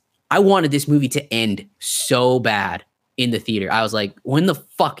wanted this movie to end so bad in the theater. I was like, when the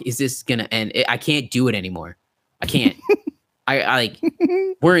fuck is this gonna end? I can't do it anymore. I can't. I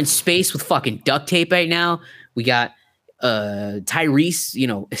we're in space with fucking duct tape right now. We got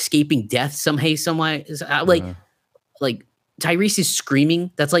Tyrese, escaping death somehow, some way. Like Tyrese is screaming.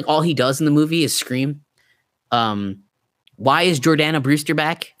 That's like all he does in the movie is scream. Why is Jordana Brewster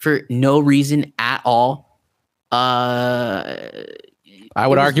back for no reason at all? I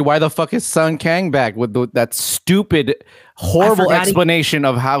would argue why the fuck is Sun Kang back with that stupid, horrible explanation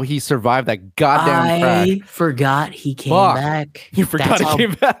of how he survived that goddamn crash. I forgot he came back. You forgot he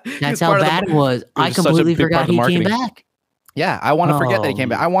came back. That's how bad it was. I completely forgot he came back. Yeah, I want to forget that he came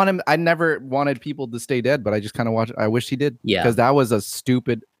back. I never wanted people to stay dead, but I just kind of watched. I wish he did. Yeah, because that was a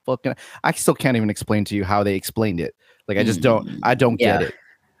stupid fucking. I still can't even explain to you how they explained it. Like I just don't. I don't get it.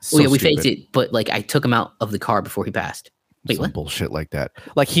 So we faked it, but like I took him out of the car before he passed. Wait, some bullshit like that.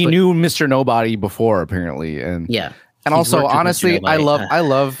 Like he knew Mr. Nobody before, apparently, and and also honestly, I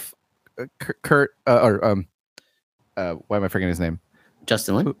love Kurt why am I forgetting his name?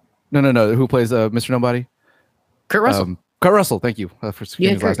 Justin Lin? No. Who plays Mr. Nobody? Kurt Russell. Kurt Russell. Thank you for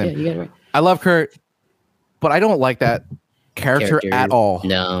forgetting his last name. You got it right. I love Kurt, but I don't like that character at all.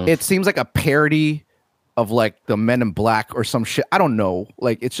 No, it seems like a parody of like the Men in Black or some shit. I don't know.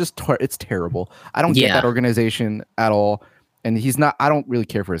 Like it's just it's terrible. I don't get that organization at all. And he's not. I don't really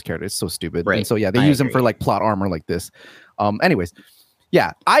care for his character. It's so stupid. Right. And so they use him for like plot armor like this. Anyways,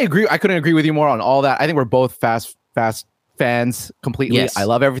 I agree. I couldn't agree with you more on all that. I think we're both fast fans completely. Yes. I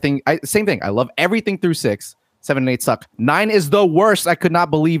love everything. Same thing. I love everything through 6. 7 and 8 suck. 9 is the worst. I could not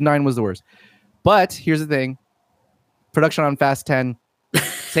believe 9 was the worst. But here's the thing. Production on Fast 10,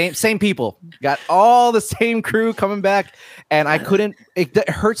 same people. Got all the same crew coming back. And I couldn't, it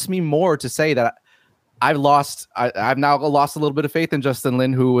hurts me more to say that I've now lost a little bit of faith in Justin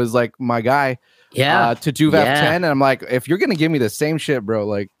Lin, who was like my guy. Yeah. To do VAP 10. And I'm like, if you're going to give me the same shit, bro,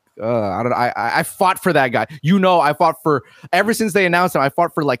 like, I fought for that guy. I fought for ever since they announced him. I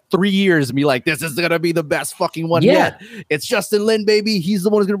fought for like 3 years and be like, this is gonna be the best fucking one yet. It's Justin Lin, baby. He's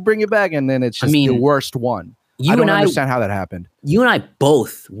the one who's gonna bring it back, and then it's just the worst one. I don't understand how that happened. You and I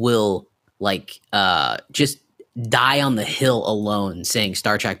both will like just die on the hill alone, saying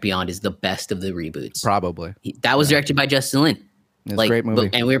Star Trek Beyond is the best of the reboots. Probably that was directed by Justin Lin. It's a great movie,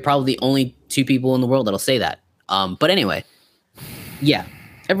 and we're probably the only 2 people in the world that'll say that. But anyway, yeah.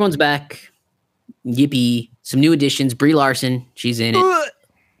 Everyone's back. Yippee. Some new additions. Brie Larson. She's in it.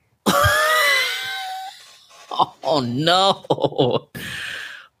 Oh, no.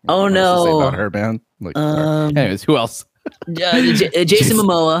 Oh, no. Say about her, man. Like, anyways, who else? Jason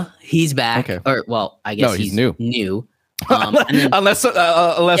Momoa. He's back. Okay. Or, well, I guess he's new. Unless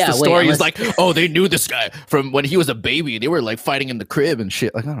the story is like, oh, they knew this guy from when he was a baby. They were like fighting in the crib and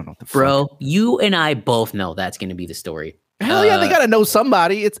shit. Like, I don't know. Bro, you and I both know that's going to be the story. Hell yeah, they gotta know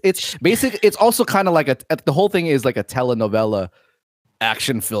somebody. It's basic. It's also kind of like the whole thing is like a telenovela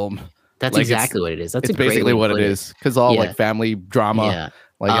action film. That's like exactly what it is. That's basically what it is. Because all like family drama,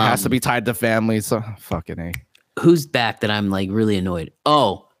 like it has to be tied to family. So fucking A. Who's back that I'm like really annoyed?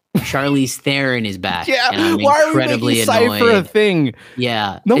 Oh, Charlize Theron is back. Yeah, and I'm why are we making Cypher a thing?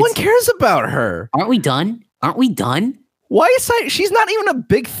 Yeah, no one cares about her. Aren't we done? Why is she's not even a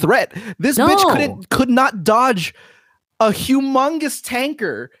big threat? This bitch could not dodge a humongous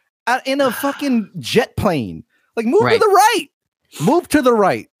tanker in a fucking jet plane. Like, move to the right. Move to the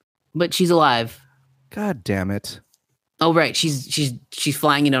right. But she's alive. God damn it. Oh, right. She's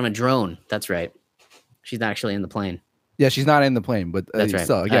flying it on a drone. That's right. She's not actually in the plane. Yeah, she's not in the plane, but that's right.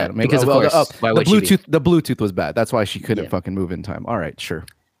 So yeah, because of course, why would she be? The Bluetooth was bad. That's why she couldn't fucking move in time. All right, sure.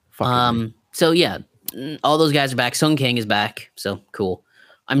 So yeah, all those guys are back. Sung Kang is back. So cool.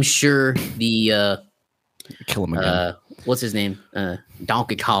 I'm sure the kill him again. What's his name?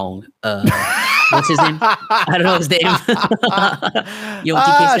 Donkey Kong. What's his name? I don't know his name.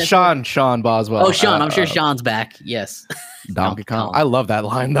 Sean Boswell. Oh, Sean. I'm sure Sean's back. Yes. Donkey Kong. I love that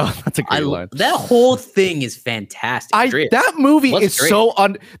line though. That's a great line. That whole thing is fantastic. That movie is so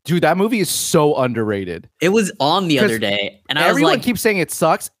dude. That movie is so underrated. It was on the other day, and everyone keeps saying it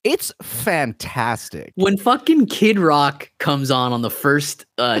sucks. It's fantastic. When fucking Kid Rock comes on the first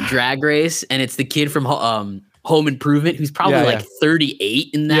drag race, and it's the kid from Home Improvement, who's probably 38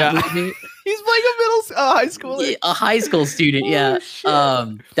 in that movie. He's like a high school, a high school student. That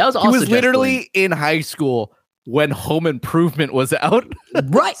was also he was literally in high school when Home Improvement was out.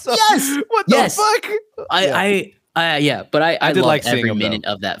 Right? So, yes. What the fuck? But I did like every minute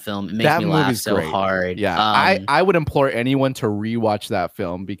of that film. It makes me laugh so hard. Yeah, I would implore anyone to rewatch that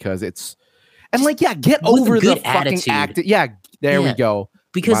film because it's get over the fucking acting. Yeah, there we go.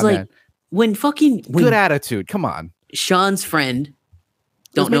 Because when good attitude. Come on, Sean's friend.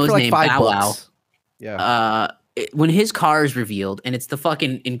 Don't know his name. Bow Wow. Yeah. When his car is revealed and it's the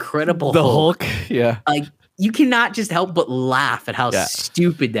fucking Incredible Hulk. Yeah. Like you cannot just help but laugh at how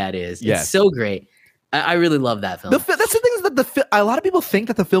stupid that is. It's so great. I really love that film. That's the thing is that a lot of people think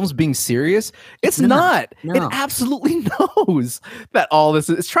that the film's being serious. It's not. No. It absolutely knows that all this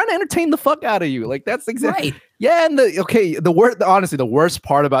is. It's trying to entertain the fuck out of you. Like that's exactly right. Yeah. And honestly, the worst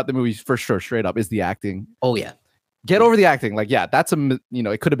part about the movie for sure, straight up, is the acting. Oh yeah. Get over the acting. Like, yeah, that's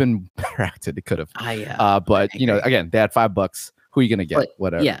it could have been better acted. It could have. But again, they had $5. Who are you gonna get?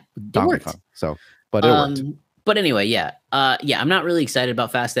 Whatever. Yeah, Donkey Kong. So, but it worked. But anyway, yeah. I'm not really excited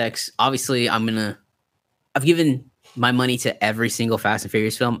about Fast X. Obviously, I've given my money to every single Fast and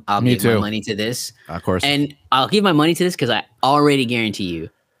Furious film. I'll give my money to this, of course, and I'll give my money to this because I already guarantee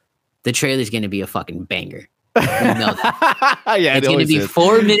you, the trailer's gonna be a fucking banger. We know that. Yeah, it's going to be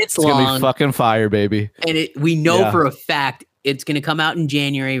 4 minutes long. It's going to be fucking fire, baby. And we know for a fact it's going to come out in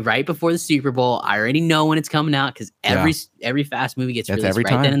January, right before the Super Bowl. I already know when it's coming out because every Fast movie gets released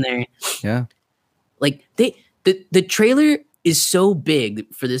right then and there. Yeah, like the trailer is so big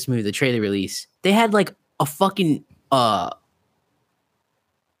for this movie. The trailer release, they had like a fucking I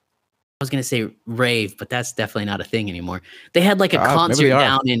was gonna say rave, but that's definitely not a thing anymore. They had like a concert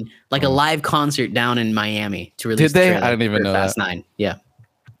down in a live concert down in Miami to release. Did they? I didn't even know Fast that. 9. Yeah,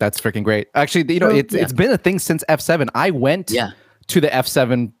 that's freaking great. Actually, it's been a thing since F7. I went to the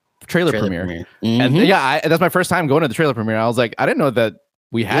F7 trailer premiere. Mm-hmm. And that's my first time going to the trailer premiere. I was like, I didn't know that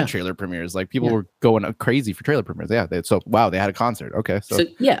we had trailer premieres. Like people were going crazy for trailer premieres. Yeah. So wow, they had a concert. Okay. So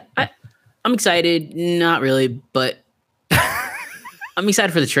yeah, I'm excited. Not really, but I'm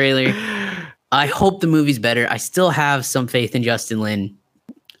excited for the trailer. I hope the movie's better. I still have some faith in Justin Lin.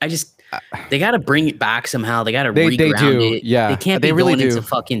 They got to bring it back somehow. They got to reground it. Yeah. They can't be really going into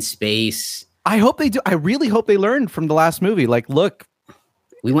fucking space. I hope they do. I really hope they learned from the last movie. Like, look,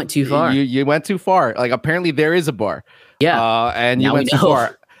 we went too far. You went too far. Like, apparently there is a bar. Yeah. And you went too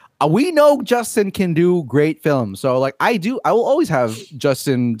far. We know Justin can do great films. So, like, I will always have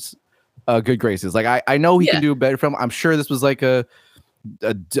Justin's good graces. Like, I know he can do a better film. I'm sure this was like a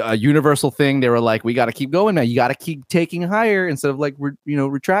universal thing. They were like, we got to keep going, man. You got to keep taking higher instead of like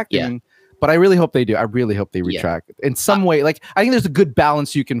retracting. Yeah. But I really hope they do. I really hope they retract in some way. Like, I think there's a good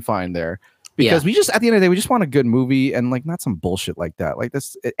balance you can find there, because we just, at the end of the day, we just want a good movie and like not some bullshit like that. Like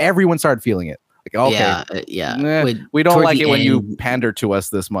this, everyone started feeling it. Like, okay, we don't like it when you pander to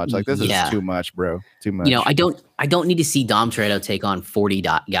us this much. Like, this is too much, bro. Too much. I don't need to see Dom Toretto take on 40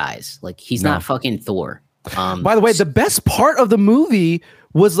 guys. Like, he's not fucking Thor. By the way, the best part of the movie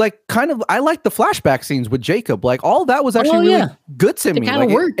was like I like the flashback scenes with Jacob. Like, all that was actually really good to me. Like,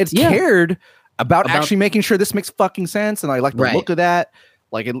 it cared about actually making sure this makes fucking sense, and I like the look of that.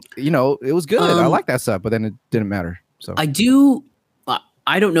 Like, it was good. I like that stuff, but then it didn't matter. So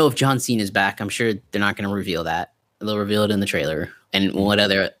I don't know if John Cena is back. I'm sure they're not going to reveal that. They'll reveal it in the trailer and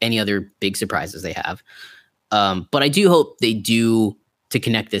any other big surprises they have. But I do hope they do, to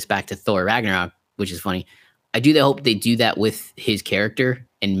connect this back to Thor Ragnarok, which is funny. I do hope they do that with his character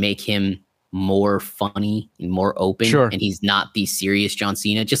and make him more funny and more open. Sure. And he's not the serious John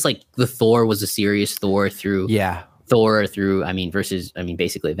Cena, just like the Thor was a serious Thor through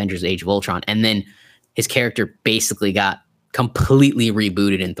basically Avengers Age of Ultron. And then his character basically got completely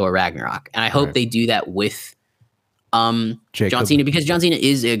rebooted in Thor Ragnarok. And I hope they do that with John Cena, because John Cena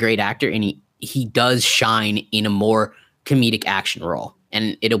is a great actor and he does shine in a more comedic action role.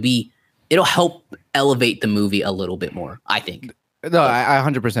 And it'll help elevate the movie a little bit more, I think. No, I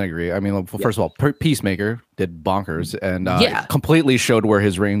 100% agree. I mean, first of all, Peacemaker did bonkers and completely showed where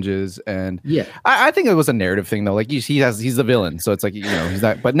his range is. And I think it was a narrative thing though. Like, he's the villain, so it's like, he's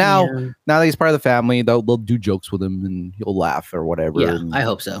not. But now that he's part of the family, they'll do jokes with him and he'll laugh or whatever. Yeah, and I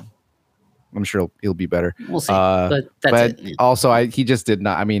hope so. I'm sure he'll be better. We'll see. But also, he just did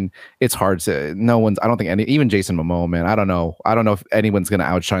not. I mean, it's hard to. I don't think even Jason Momoa, man. I don't know if anyone's gonna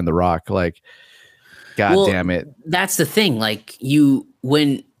outshine The Rock. Like, God damn it. That's the thing. Like,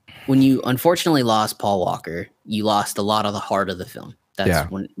 when you unfortunately lost Paul Walker, you lost a lot of the heart of the film.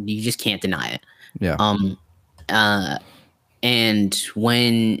 That's when you just can't deny it. Yeah. And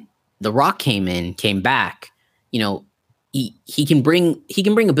when The Rock came back, he can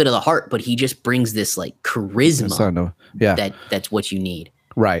bring a bit of the heart, but he just brings this like charisma. That's what you need.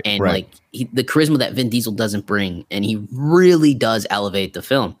 Right. And like the charisma that Vin Diesel doesn't bring, and he really does elevate the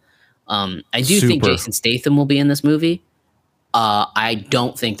film. I do think Jason Statham will be in this movie. I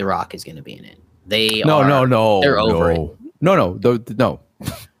don't think The Rock is going to be in it. No. They're over it. No.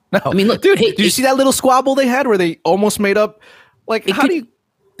 I mean, look, dude, did you see that little squabble they had where they almost made up? Like, it could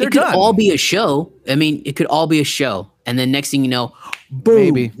all be a show. I mean, it could all be a show. And then next thing you know,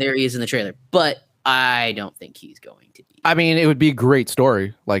 boom, there he is in the trailer. But I don't think he's going to be. I mean, it would be a great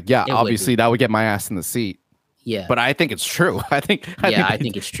story. Like, obviously that would get my ass in the seat. Yeah. But I think it's true. I think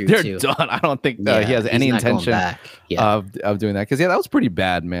it's true they're too. Done. I don't think he has any intention of doing that. Because that was pretty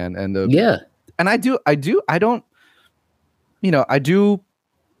bad, man. And and I do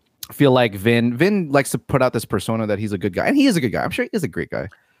feel like Vin likes to put out this persona that he's a good guy, and he is a good guy. I'm sure he is a great guy.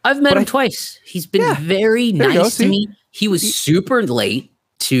 I've met him twice. He's been very nice to me. He was super late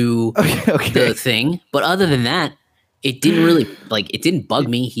to the thing, but other than that, it didn't really it didn't bug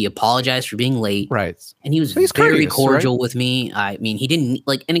me. He apologized for being late, right? And he was very cordial with me. I mean, he didn't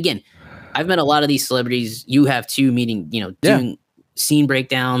and again, I've met a lot of these celebrities. You have too, meeting, doing scene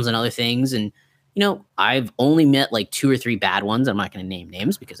breakdowns and other things, and I've only met like 2 or 3 bad ones. I'm not going to name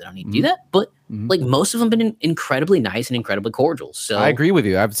names because I don't need to do that. But like most of them have been incredibly nice and incredibly cordial. So I agree with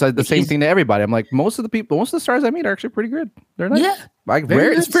you. I've said the same thing to everybody. I'm like, most of the stars I meet are actually pretty good. They're nice. Yeah, like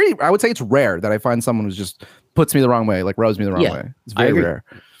rare. Nice. It's pretty. I would say it's rare that I find someone who just puts me the wrong way, like rubs me the wrong way. It's very rare.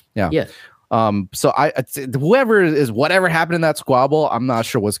 Yeah. So whatever happened in that squabble, I'm not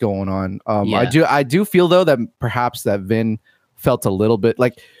sure what's going on. I do feel though that perhaps that Vin felt a little bit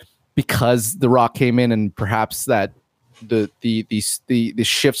like, because The Rock came in and perhaps that the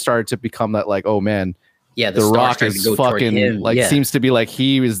shift started to become that like, oh man, The Rock is fucking seems to be like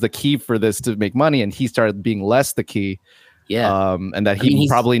he is the key for this to make money, and he started being less the key. And that he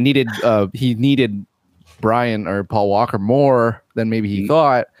probably needed Brian or Paul Walker more than maybe he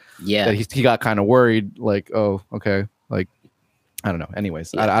thought. Yeah, that he got kind of worried. Like, oh, okay, like I don't know.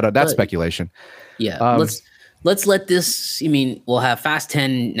 Anyways, I don't. That's speculation. Yeah, let's let this. I mean, we'll have Fast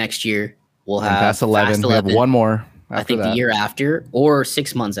 10 next year. We'll have Fast 11. We have one more. I think the year after or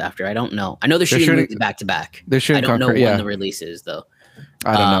 6 months after. I don't know. I know they're shooting back to back. They're shooting. I don't know when the release is though.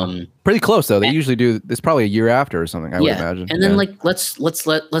 I don't know. Pretty close though. They usually do. It's probably a year after or something. I would imagine. And then like let's let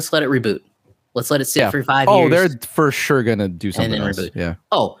it reboot. Let's let it sit for 5 years. Oh, they're for sure gonna do something else. Reboot. Yeah.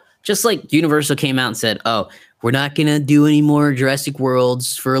 Oh, just like Universal came out and said, "Oh, we're not gonna do any more Jurassic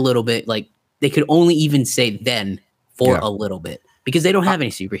Worlds for a little bit." Like they could only even say then for a little bit because they don't have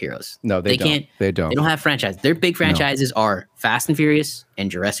any superheroes. No, they don't. Can't. They don't. They don't have franchises. Their big franchises are Fast and Furious and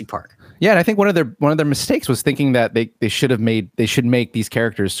Jurassic Park. Yeah, and I think one of their mistakes was thinking that they should make these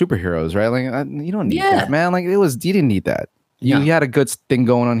characters superheroes, right? Like you don't need that, man. Like you didn't need that. You had a good thing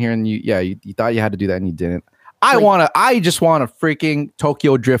going on here, and you thought you had to do that, and you didn't. I just want a freaking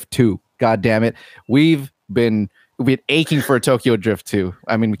Tokyo Drift 2. God damn it, we've been aching for a Tokyo Drift 2.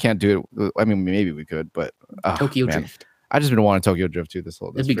 I mean, we can't do it. I mean, maybe we could, but Tokyo Drift. I just been wanting Tokyo Drift 2 this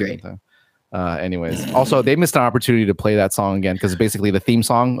That'd be great. Time. Anyways, also they missed an opportunity to play that song again because it's basically the theme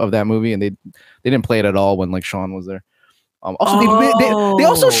song of that movie, and they didn't play it at all when like Sean was there. They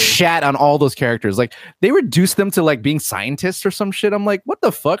also shat on all those characters. Like they reduced them to like being scientists or some shit. I'm like, what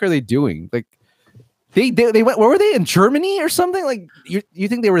the fuck are they doing? Like they went. Where were they, in Germany or something? Like you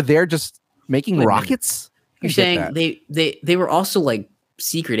think they were there just making rockets? You're saying they were also like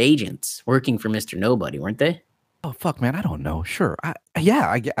secret agents working for Mr. Nobody, weren't they? Oh fuck, man! I don't know. Sure, I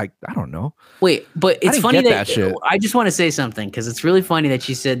don't know. Wait, but it's funny that shit. I just want to say something because it's really funny that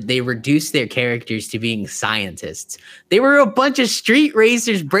you said they reduced their characters to being scientists. They were a bunch of street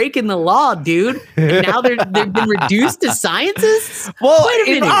racers breaking the law, dude. And now they've been reduced to scientists. Well,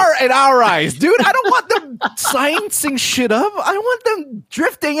 in our eyes, dude, I don't want them sciencing shit up. I want them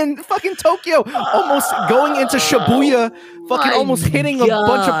drifting in fucking Tokyo, almost going into Shibuya. Fucking almost hitting a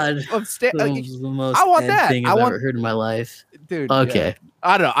bunch of I want that. I've ever heard in my life, dude. Okay, yeah.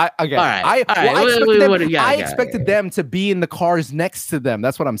 I don't know. I expected them to be in the cars next to them.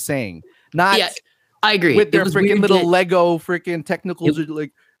 That's what I'm saying. Not. Yeah, I agree. With their freaking little Lego freaking technicals, it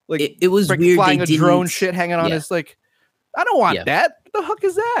was weird. Flying a drone shit hanging on his like. I don't want that. What the fuck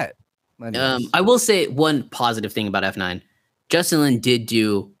is that? I will say one positive thing about F9. Justin Lin did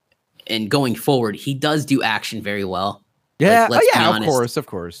do, and going forward, he does do action very well. Yeah, of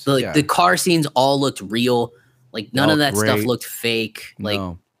course. The car scenes all looked real. Like none of that stuff looked fake. Like,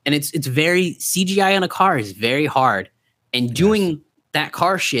 and it's very CGI on a car is very hard, and doing that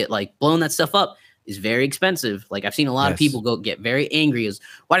car shit, like blowing that stuff up, is very expensive. Like I've seen a lot of people get very angry. As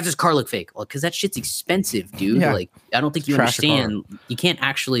why does this car look fake? Well, because that shit's expensive, dude. Yeah. Like I don't think you understand. You can't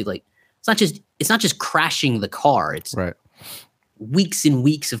actually like. It's not just crashing the car. It's weeks and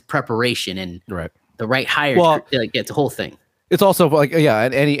weeks of preparation and the right hire. Well, it's a whole thing. It's also like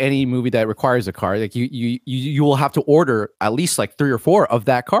any movie that requires a car, like you will have to order at least like 3 or 4 of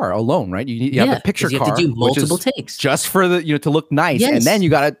that car alone, right? You have a picture car, you have to do multiple takes just for the to look nice, and then you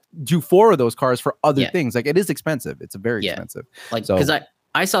got to do 4 of those cars for other things. Like it is expensive. It's very expensive. Like because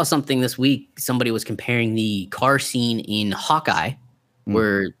I saw something this week. Somebody was comparing the car scene in Hawkeye,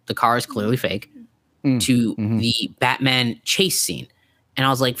 where the car is clearly fake, to the Batman chase scene, and I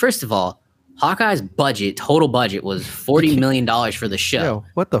was like, first of all, Hawkeye's total budget was $40 million for the show. Yo,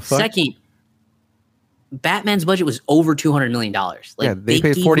 what the fuck? Second, Batman's budget was over $200 million. Like they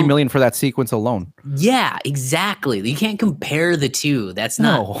paid $40 million for that sequence alone. Yeah, exactly. You can't compare the two. That's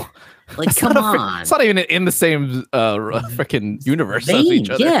not like come on. It's not even in the same freaking universe of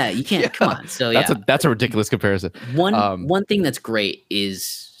each other. Yeah, you can't. Come on. So that's a ridiculous comparison. One thing that's great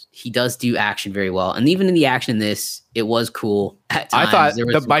is he does do action very well, and even in the action in this, it was cool at times. I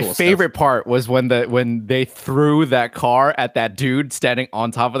thought my favorite part was when they threw that car at that dude standing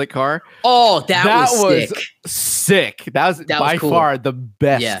on top of the car. Oh, that was sick. That was by far the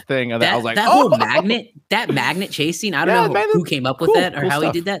best thing of that. I was like, that whole magnet chase scene. I don't know who came up with that or how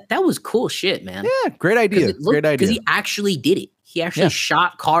he did that. That was cool shit, man. Yeah, great idea. Because he actually did it. He actually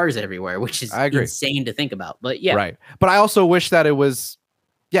shot cars everywhere, which is insane to think about. But right. But I also wish that it was.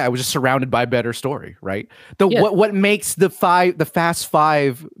 Yeah, it was just surrounded by a better story, right? What makes the Fast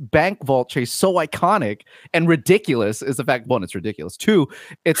 5 bank vault chase so iconic and ridiculous is the fact, one, it's ridiculous. 2,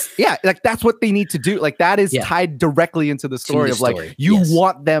 it's like that's what they need to do. Like that is tied directly into the story like you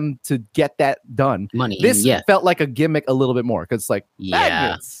want them to get that done. Money. This felt like a gimmick a little bit more because like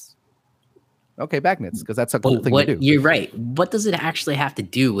magnets. Okay, magnets, because that's a cool thing to do. You're right. What does it actually have to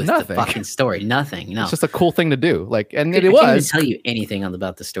do with the fucking story? Nothing. No. It's just a cool thing to do. Like, and it was. I can't even tell you anything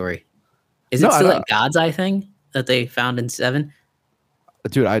about the story. Is it still that God's Eye thing that they found in 7?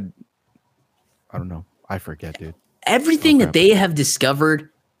 Dude, I don't know. I forget, dude. Everything that they have discovered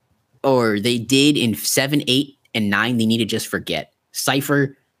or they did in 7, 8, and 9, they need to just forget.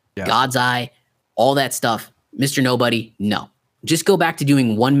 Cypher, God's Eye, all that stuff. Mr. Nobody, no. Just go back to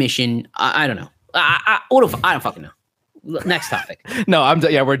doing one mission. I don't know. I don't fucking know. Next topic. No,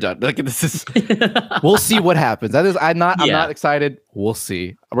 we're done. Like, this is. We'll see what happens. I'm not excited. We'll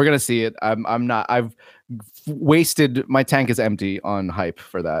see. We're gonna see it. I'm not. I've wasted. My tank is empty on hype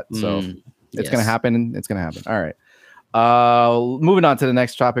for that. So it's gonna happen. It's gonna happen. All right. Moving on to the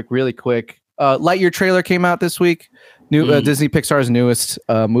next topic, really quick. Lightyear trailer came out this week. New Disney Pixar's newest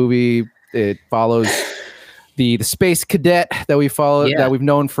movie. It follows the space cadet that we followed that we've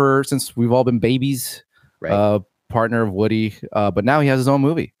known since we've all been babies. Right. Partner of Woody, but now he has his own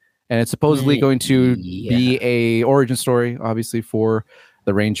movie, and it's supposedly going to be a origin story, obviously, for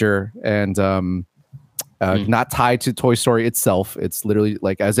the Ranger, and not tied to Toy Story itself. It's literally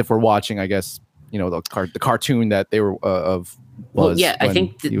like as if we're watching, I guess, the cartoon that they were of Buzz. Well, I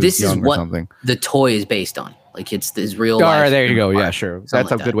think this is what the toy is based on. Like it's this real. There you go. Yeah, sure.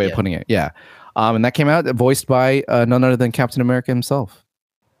 That's a good way of putting it. Yeah, and that came out voiced by none other than Captain America himself.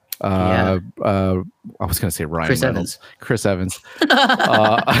 I was gonna say Ryan Reynolds. Chris Evans.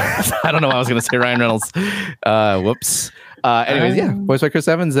 I don't know why I was gonna say Ryan Reynolds. Whoops. Anyways, voiced by Chris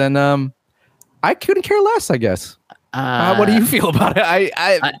Evans, and I couldn't care less, I guess. What do you feel about it?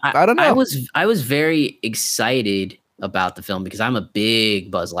 I don't know. I was very excited about the film because I'm a big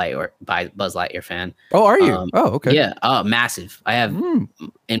Buzz Lightyear fan. Oh, are you? Okay. Yeah. Massive. I have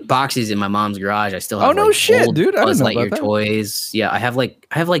in boxes in my mom's garage. I still have no shit, dude. Buzz Lightyear toys. Yeah, I have like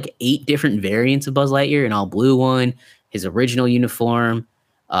 8 different variants of Buzz Lightyear, an all blue one, his original uniform.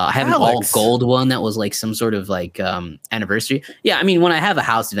 I have an all gold one that was like some sort of like anniversary. Yeah, I mean when I have a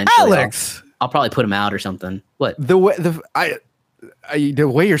house eventually, I'll probably put them out or something. What? The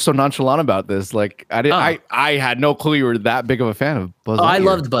way you're so nonchalant about this, like I had no clue you were that big of a fan of Buzz Lightyear. I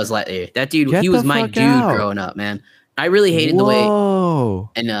loved Buzz Lightyear. That dude, he was my dude growing up, man. I really hated the way.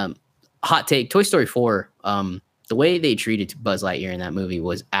 And hot take, Toy Story 4. The way they treated Buzz Lightyear in that movie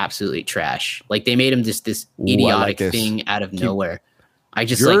was absolutely trash. Like they made him just this idiotic thing out of nowhere. I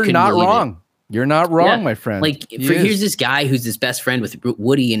just couldn't believe it. You're not wrong, my friend. Like, here's this guy who's his best friend with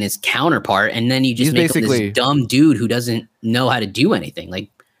Woody and his counterpart, and then you just make him this dumb dude who doesn't know how to do anything. Like,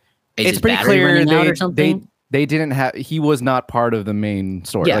 it's pretty clear they didn't have. He was not part of the main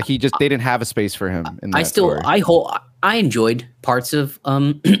story. Yeah. Like they didn't have a space for him. In that story. I enjoyed parts of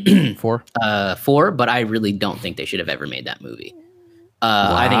 4, but I really don't think they should have ever made that movie.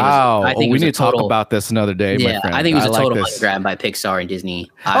 Wow. I think we need to talk about this another day. Yeah, my friend. I think it was a total money grab by Pixar and Disney.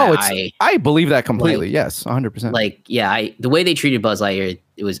 I believe that completely. Yes, 100%. Like, the way they treated Buzz Lightyear,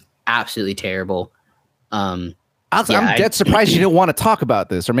 it was absolutely terrible. I'm dead surprised you didn't want to talk about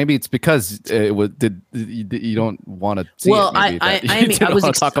this, or maybe it's because you don't want to see it. Well,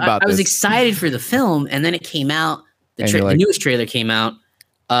 I was excited for the film, and then it came out. The newest trailer came out.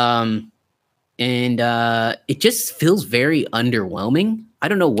 And it just feels very underwhelming. I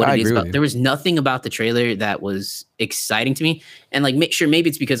don't know what it is about. There was nothing about the trailer that was exciting to me. And like, maybe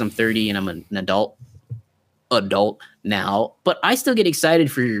it's because I'm 30 and I'm an adult now. But I still get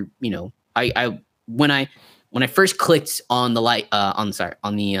excited for when I first clicked on the Love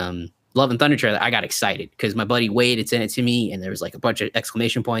and Thunder trailer, I got excited because my buddy Wade had sent it to me, and there was like a bunch of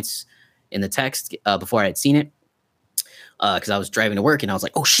exclamation points in the text before I had seen it. Because I was driving to work and I was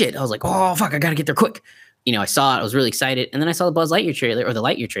like, oh shit. I was like, oh fuck, I gotta get there quick. I saw it, I was really excited. And then I saw the Buzz Lightyear trailer or the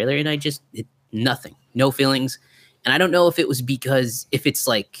Lightyear trailer, and I just nothing, no feelings. And I don't know if it was because if it's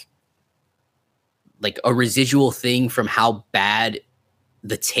like a residual thing from how bad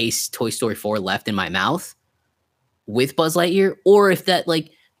the taste Toy Story 4 left in my mouth with Buzz Lightyear, or if that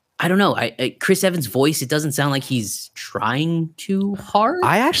I don't know. Chris Evans' voice, it doesn't sound like he's trying too hard.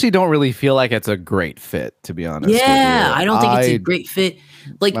 I actually don't really feel like it's a great fit, to be honest. Yeah, I don't think it's a great fit.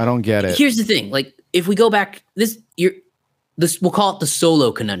 Like, I don't get it. Here's the thing. Like, if we go back, we'll call it the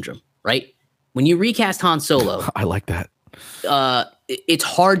Solo conundrum, right? When you recast Han Solo, I like that. It's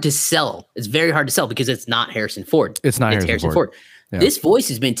hard to sell. It's very hard to sell because it's not Harrison Ford. It's Harrison Ford. Yeah. This voice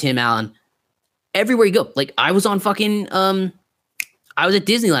has been Tim Allen everywhere you go. Like, I was on fucking I was at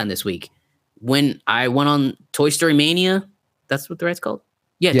Disneyland this week when I went on Toy Story Mania. That's what the ride's called?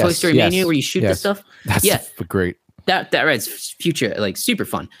 Yeah, yes, Toy Story Mania, where you shoot this stuff. That's great. That ride's future, super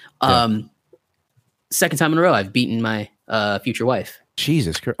fun. Second time in a row, I've beaten my future wife.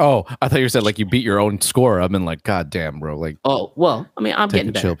 Jesus Christ. Oh, I thought you said you beat your own score. I've been like, God damn, bro. Oh, well, I mean, I'm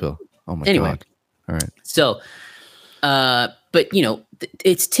getting better. Chill pill. Oh my God. All right. So, but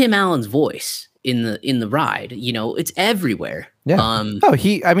it's Tim Allen's voice in the ride. You know, it's everywhere. Yeah.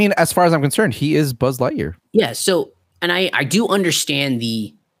 I mean, as far as I'm concerned, he is Buzz Lightyear. Yeah. So, and I do understand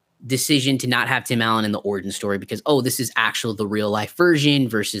the decision to not have Tim Allen in the origin story because, this is actually the real life version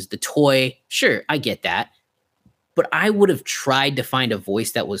versus the toy. Sure, I get that. But I would have tried to find a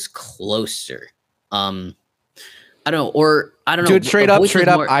voice that was closer. I don't know. Dude, straight up,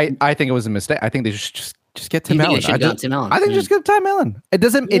 I think it was a mistake. I think they just get Tim Allen. Tim Allen. I think just get Tim Allen. It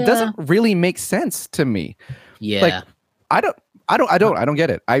doesn't really make sense to me. Yeah. Like, I don't get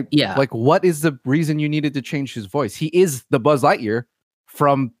it. Like, what is the reason you needed to change his voice? He is the Buzz Lightyear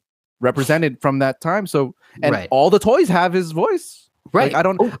represented from that time. So, and all the toys have his voice. Right. Like,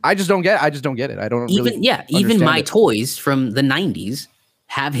 I just don't get it. I don't even my toys from the 90s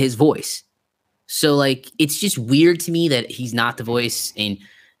have his voice. So like, it's just weird to me that he's not the voice. And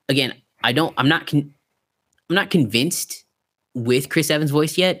again, I'm not convinced with Chris Evans'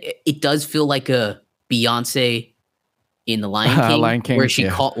 voice yet. It does feel like a Beyonce in the Lion King, where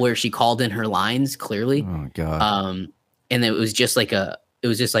she called in her lines clearly. Oh God. And it was just like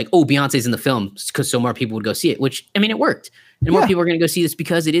Beyonce's in the film because so more people would go see it, which, I mean, it worked. And more people are going to go see this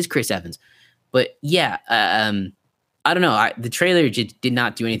because it is Chris Evans. But yeah, I don't know. The trailer just did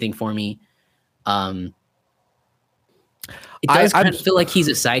not do anything for me. It does kind of feel like he's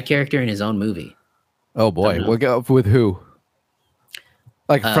a side character in his own movie. Oh boy, we'll go with who?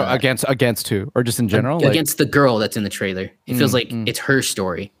 Like against who, or just in general? Against the girl that's in the trailer. It feels like it's her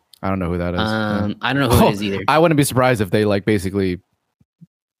story. I don't know who that is. I don't know who it is either. I wouldn't be surprised if they like basically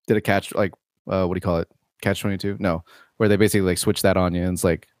did a catch, like what do you call it? Catch 22? No, where they basically like switch that on you, and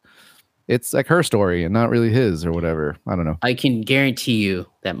it's like her story and not really his or whatever. I don't know. I can guarantee you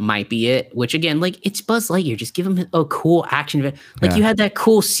that might be it. Which again, like, it's Buzz Lightyear. Just give him a cool action event. Like you had that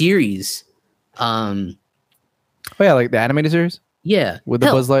cool series. Oh yeah, like the animated series. Yeah, with the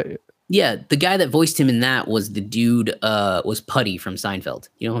Buzz Lightyear. Yeah, the guy that voiced him in that was the dude. Was Putty from Seinfeld.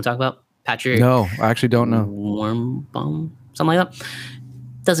 You know what I'm talking about? Patrick. No, I actually don't know. Warmbaum, something like that.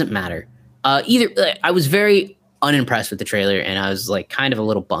 Doesn't matter. I was very unimpressed with the trailer, and I was like kind of a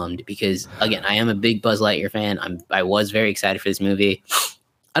little bummed because again, I am a big Buzz Lightyear fan. I was very excited for this movie.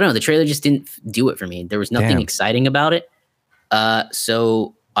 I don't know. The trailer just didn't do it for me. There was nothing exciting about it.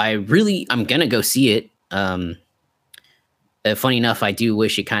 So I'm gonna go see it. Funny enough, I do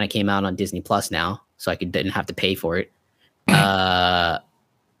wish it kind of came out on Disney Plus now, so I didn't have to pay for it. The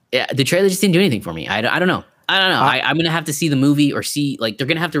trailer just didn't do anything for me. I don't know. I'm gonna have to see the movie or see, like, they're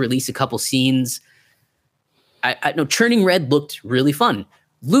gonna have to release a couple scenes. I know Churning Red looked really fun.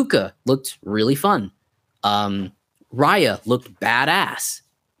 Luca looked really fun. Raya looked badass.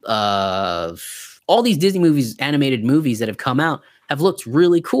 All these Disney movies, animated movies that have come out, have looked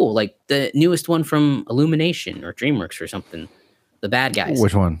really cool. Like the newest one from Illumination or DreamWorks or something. The Bad Guys.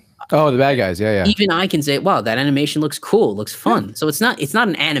 Which one? Oh, The Bad Guys. Yeah. Even I can say, wow, that animation looks cool. Looks fun. Yeah. So it's not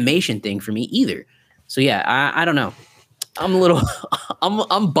an animation thing for me either. So yeah, I don't know. I'm a little,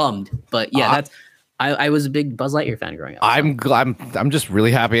 I'm bummed, but yeah, I was a big Buzz Lightyear fan growing up. I'm just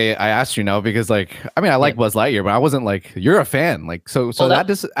really happy I asked you now because, like, I mean, I like Buzz Lightyear, but I wasn't like, you're a fan, like, so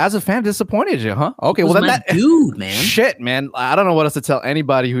as a fan disappointed you, huh? Okay, well then that dude, man, shit, man, I don't know what else to tell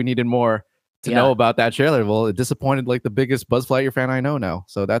anybody who needed more to know about that trailer. Well, it disappointed like the biggest Buzz Lightyear fan I know now,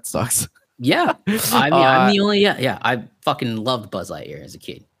 so that sucks. Yeah, I mean, I'm the only I fucking loved Buzz Lightyear as a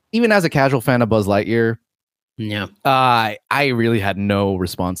kid. Even as a casual fan of Buzz Lightyear. Yeah. I really had no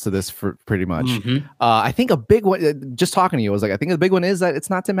response to this for pretty much. I think a big one, just talking to you, I was like, I think the big one is that it's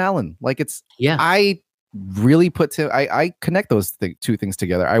not Tim Allen. Like, it's, I really I connect those two things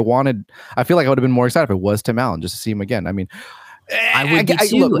together. I feel like I would have been more excited if it was Tim Allen just to see him again. I mean, I would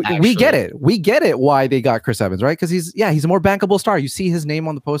too, look, we get it why they got Chris Evans, right? Because he's a more bankable star. You see his name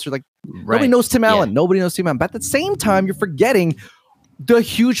on the poster, like, nobody knows Tim Allen. Nobody knows Tim Allen. But at the same time, you're forgetting the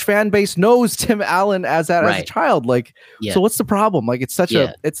huge fan base knows Tim Allen as a child. Like, so what's the problem? Like, it's such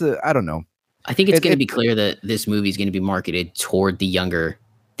I don't know. I think it's going to be clear that this movie is going to be marketed toward the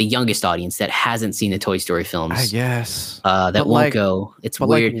youngest audience that hasn't seen the Toy Story films. I guess that won't go. It's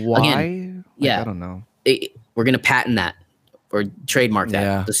weird. Like, why? Again, I don't know. We're going to patent that or trademark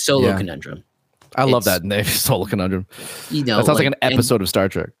that. The Solo Conundrum. I love that name, Solo Conundrum. You know, that sounds like an episode of Star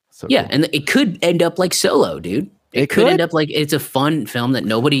Trek. So cool. And it could end up like Solo, dude. It could end up like it's a fun film that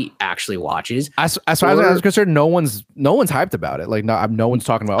nobody actually watches. As far as I was concerned, no one's hyped about it. Like, no one's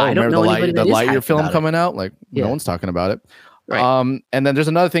talking about. I don't know the Lightyear film coming out. Like, no one's talking about it. Right. And then there's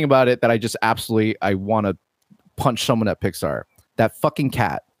another thing about it that I just absolutely want to punch someone at Pixar. That fucking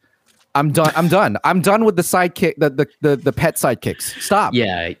cat. I'm done. I'm done with the sidekick, the pet sidekicks. Stop.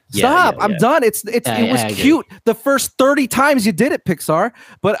 Stop. I'm done. It was cute the first 30 times you did it, Pixar,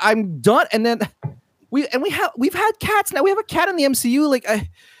 but I'm done. And then we've had cats now. We have a cat in the MCU. Like,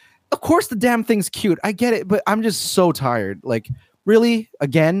 of course the damn thing's cute. I get it, but I'm just so tired. Like, really,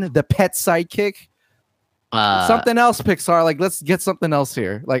 again, the pet sidekick. Something else, Pixar. Like, let's get something else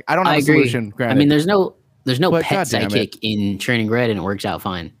here. Like, I don't have a solution. Granted. I mean, there's no pet sidekick in Turning Red, and it works out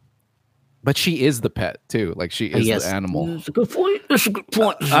fine. But she is the pet too. Like, she is the animal. That's a good point.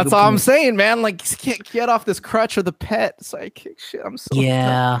 That's all I'm saying, man. Like, you can't get off this crutch of the pet sidekick shit. I'm so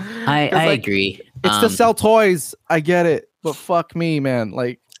I agree. It's to sell toys. I get it, but fuck me, man.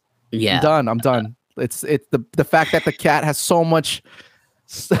 Like, I'm done. It's the fact that the cat has so many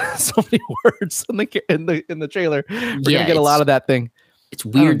words in the trailer. We're gonna get a lot of that thing. It's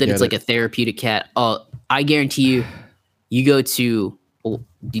weird that it's like a therapeutic cat. Oh, I guarantee you go to.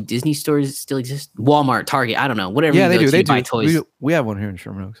 Do Disney stores still exist? Walmart, Target, I don't know. Whatever. Yeah, they do. They buy toys. We have one here in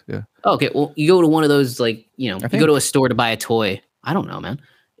Sherman Oaks. Yeah. Okay, well, you go to one of those, like, you go to a store to buy a toy. I don't know, man.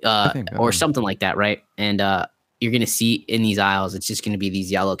 Or something like that, right? And you're gonna see in these aisles, it's just gonna be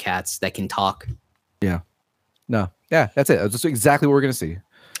these yellow cats that can talk. Yeah. No. Yeah, that's it. That's exactly what we're gonna see.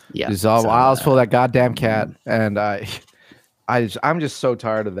 Yeah. There's all aisles full of that goddamn cat, and I'm just so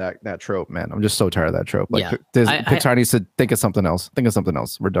tired of that trope, man. I'm just so tired of that trope. Like, Pixar needs to think of something else.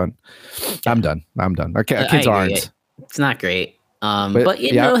 We're done. Yeah. I'm done. Our kids aren't. It's not great. But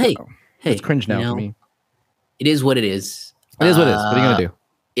you know, hey, it's cringe now for me. It is what it is. It is what it is. What are you gonna do?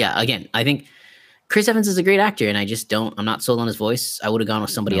 Yeah. Again, I think Chris Evans is a great actor, and I'm not sold on his voice. I would have gone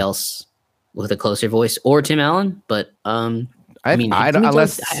with somebody else with a closer voice, or Tim Allen. But I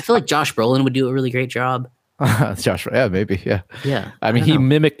feel like Josh Brolin would do a really great job. Joshua, yeah, maybe, yeah. I mean, he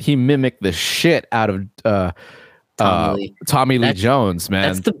mimicked the shit out of Tommy Lee Jones, man.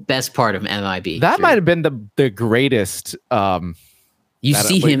 That's the best part of MIB. That might have been the greatest. You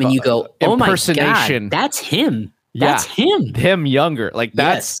see him and you go, "Oh my god, that's him! That's him! Him younger, like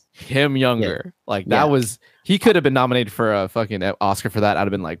that's him younger. Yeah. Like that was he could have been nominated for a fucking Oscar for that. I'd have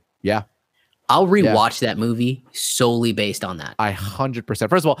been like, yeah." I'll rewatch that movie solely based on that. 100%.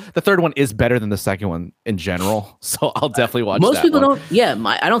 First of all, the third one is better than the second one in general, so I'll definitely watch. Most people don't. Yeah,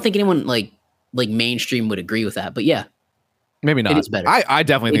 I don't think anyone like mainstream would agree with that. But yeah, maybe not. It is better. I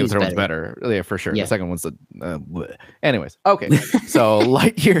definitely think the third one's better. Yeah, for sure. Yeah. The second one's anyways. Okay, so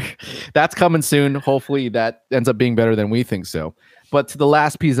Lightyear, that's coming soon. Hopefully, that ends up being better than we think so. But to the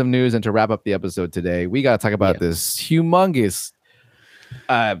last piece of news, and to wrap up the episode today, we got to talk about this humongous.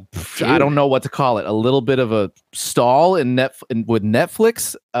 I don't know what to call it. A little bit of a stall with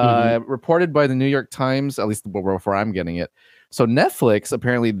Netflix, reported by the New York Times, at least before I'm getting it. So Netflix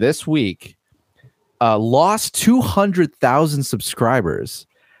apparently this week lost 200,000 subscribers.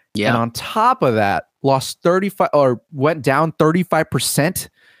 Yeah. And on top of that, went down 35%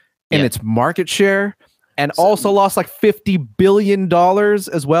 in its market share, and also lost like $50 billion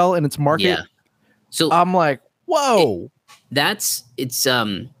as well in its market. Yeah. So I'm like, whoa. It's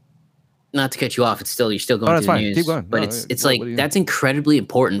not to cut you off. You're still going through the news. Keep going. But it's like that's incredibly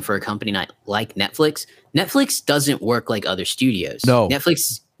important for a company like Netflix. Netflix doesn't work like other studios. No,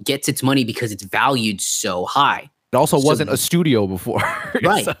 Netflix gets its money because it's valued so high. It also wasn't a studio before,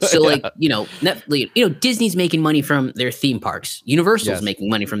 right? Disney's making money from their theme parks. Universal's making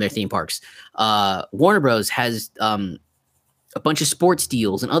money from their theme parks. Warner Bros has a bunch of sports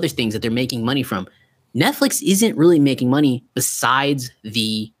deals and other things that they're making money from. Netflix isn't really making money besides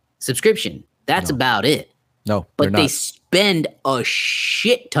the subscription. That's about it. No, but they spend a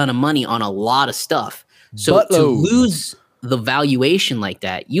shit ton of money on a lot of stuff. So to lose the valuation like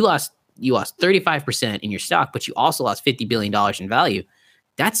that, you lost 35% in your stock, but you also lost $50 billion in value.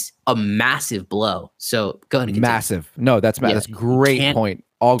 That's a massive blow. So go ahead and continue. Massive. No, that's massive. That's a great point.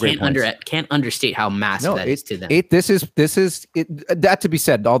 All great points. Can't understate how massive that is to them. This is that to be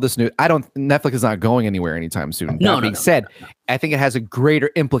said. All this news, Netflix is not going anywhere anytime soon. That being said, I think it has a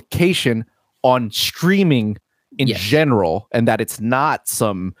greater implication on streaming in general, and that it's not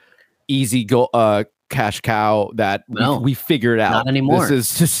some easy cash cow that we figured out. Not anymore.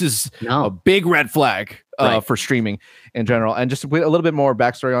 This is a big red flag for streaming in general. And just with a little bit more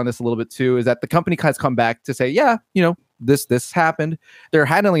backstory on this, a little bit too, is that the company has come back to say, this happened. They're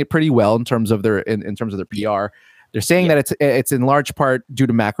handling it pretty well in terms of their in terms of their PR. They're saying that it's in large part due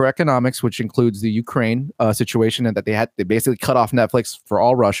to macroeconomics, which includes the Ukraine situation, and that they basically cut off Netflix for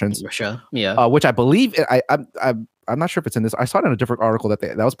all Russians. Russia, which I believe I'm not sure if it's in this. I saw it in a different article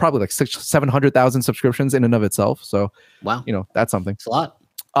that was probably like 700,000 subscriptions in and of itself. So wow, that's something. It's a lot.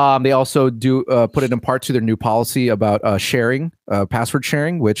 They also do put it in part to their new policy about sharing, password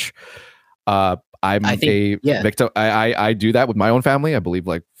sharing, which I do that with my own family. I believe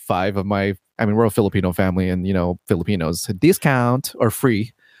like 5 of my, I mean, we're a Filipino family, and Filipinos discount or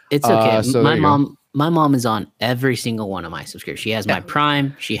free. It's okay. So my mom is on every single one of my subscriptions. She has my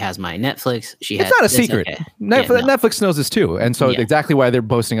Prime. She has my Netflix. It's not a secret. Okay. Netflix knows this too, and so exactly why they're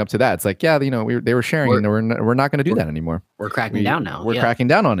boasting up to that. It's like, they were sharing, and we're not going to do that anymore. We're cracking down now. We're cracking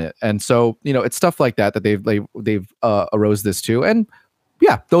down on it, and so it's stuff like that they've arose this to, and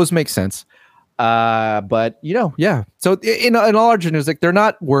those make sense. But so in all our news, like, they're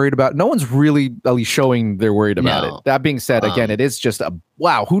not worried about, no one's really at least showing they're worried about it. That being said, again, it is just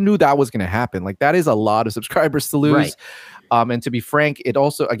wow, who knew that was going to happen? Like, that is a lot of subscribers to lose. Right. And to be frank, it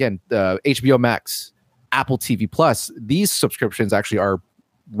also, again, the HBO Max, Apple TV Plus, these subscriptions actually are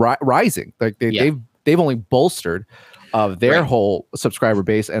rising. Like they've only bolstered their whole subscriber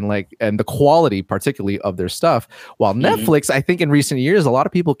base and the quality, particularly, of their stuff. While Netflix, I think in recent years, a lot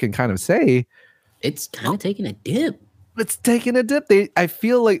of people can kind of say, it's kind of taking a dip. It's taking a dip. I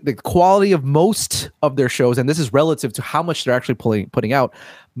feel like the quality of most of their shows, and this is relative to how much they're actually putting out,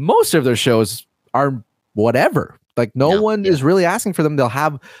 most of their shows are whatever. Like, no one is really asking for them. They'll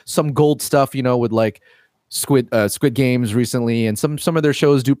have some gold stuff, with like Squid Games recently, and some of their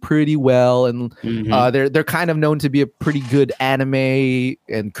shows do pretty well, and they're kind of known to be a pretty good anime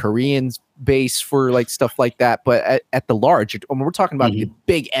and Korean base for like stuff like that. But at the large, when we're talking about the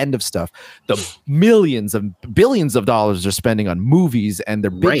big end of stuff, the millions and billions of dollars they're spending on movies and their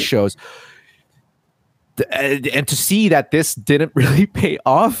big shows, and to see that this didn't really pay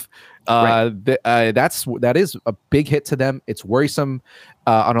off, that is a big hit to them. It's worrisome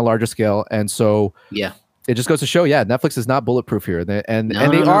on a larger scale, and so it just goes to show, Netflix is not bulletproof here,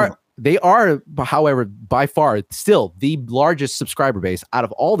 They are, however, by far still the largest subscriber base out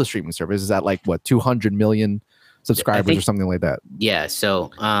of all the streaming services at 200 million subscribers or something like that. Yeah.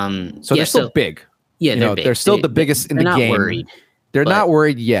 So, they're still big. Yeah, they're big. They're still the biggest in the game. Worried, they're not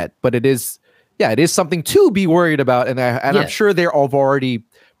worried yet, but it is something to be worried about. And I'm sure they've already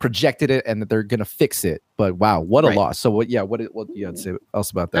projected it and that they're going to fix it. But wow, what a loss. So what do you have to say else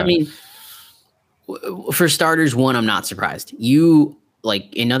about that? I mean, for starters, I'm not surprised.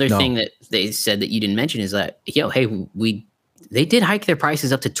 Another thing that they said that you didn't mention is that, they did hike their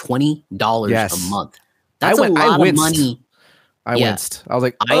prices up to $20 a month. That's a lot of money. I winced. I was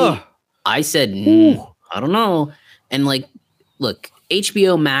like, I said, I don't know. And look,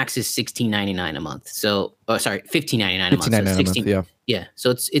 HBO Max is $16.99 a month. So, $15.99 a month. So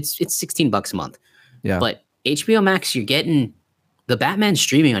So it's $16 a month. Yeah. But HBO Max, you're getting the Batman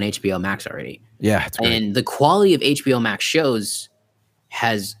streaming on HBO Max already. Yeah. It's great. And the quality of HBO Max shows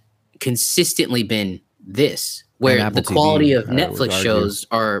has consistently been this, where the quality of Netflix shows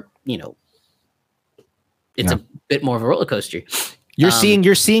are, it's a bit more of a roller coaster. You're seeing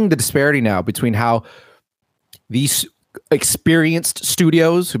the disparity now between how these experienced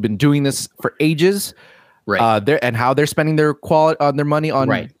studios who've been doing this for ages, and how they're spending their money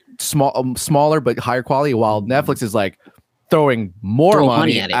on smaller but higher quality, while Netflix is throwing more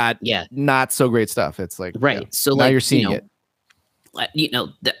money at not so great stuff. It's so now you're seeing it.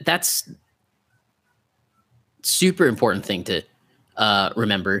 That's super important thing to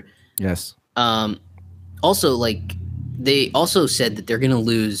remember. Yes. Also, they also said that they're going to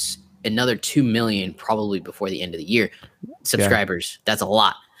lose another 2 million probably before the end of the year subscribers. That's a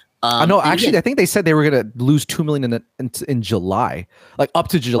lot. No, actually, I think they said they were going to lose 2 million in July, up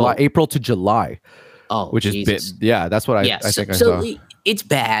to July, April to July. Oh, which is that's what I think I saw. It's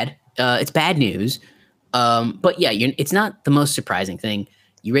bad. It's bad news. But it's not the most surprising thing.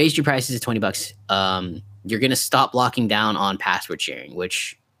 You raised your prices to $20. You're going to stop locking down on password sharing,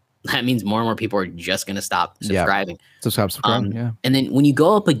 which that means more and more people are just going to stop subscribing. Subscribing. And then when you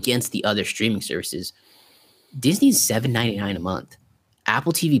go up against the other streaming services, Disney's $7.99 a month.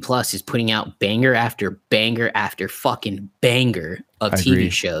 Apple TV Plus is putting out banger after banger after fucking banger of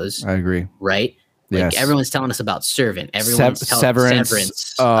TV shows. I agree. Right? Everyone's telling us about Servant. Everyone's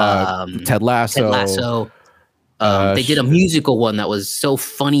Severance. Ted Lasso. They did a musical one that was so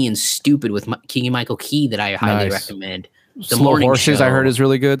funny and stupid with Keegan-Michael Key that I highly recommend. Slow Horses, I heard, is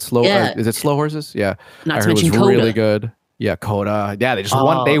really good. Is it Slow Horses? Yeah. Not to mention Coda. Really good. Yeah, Coda. Yeah, they just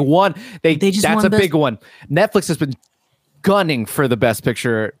won. They won. That's a big one. Netflix has been gunning for the Best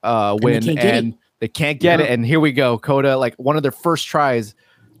Picture win, and they can't get it. And here we go. Coda, one of their first tries.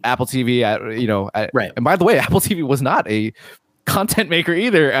 Apple TV, and by the way, Apple TV was not a content maker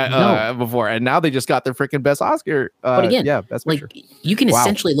either before, and now they just got their freaking best Oscar. But again, best like picture. You can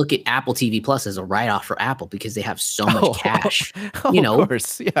essentially look at Apple TV Plus as a write-off for Apple because they have so much cash. You know, of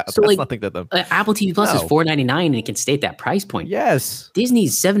course, yeah. So that's like nothing to them. Apple TV Plus is $4.99 and it can stay at that price point. Yes,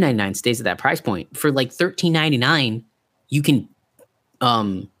 Disney's $7.99 stays at that price point. For like $13.99, you can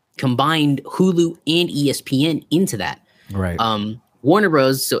combine Hulu and ESPN into that. Right. Warner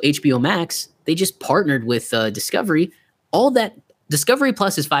Bros. So HBO Max, they just partnered with Discovery. All that Discovery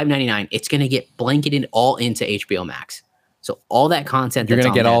Plus is $5.99. It's going to get blanketed all into HBO Max. So all that content, you're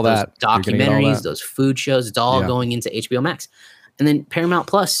going to get all that documentaries, those food shows, it's all going into HBO Max. And then Paramount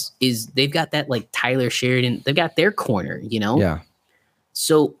Plus they've got that like Tyler Sheridan, they've got their corner, you know? Yeah.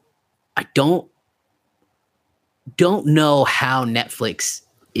 So I don't know how Netflix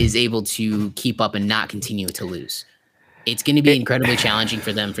is able to keep up and not continue to lose. It's going to be incredibly challenging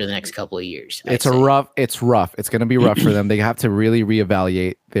for them for the next couple of years. It's rough. It's going to be rough for them. They have to really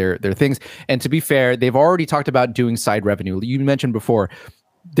reevaluate their things. And to be fair, they've already talked about doing side revenue. You mentioned before,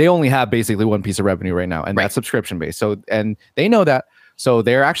 they only have basically one piece of revenue right now, and that's subscription based. So, and they know that. So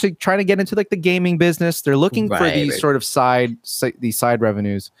they're actually trying to get into like the gaming business. They're looking for these sort of side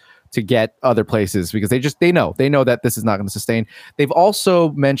revenues to get other places because they know that this is not going to sustain. They've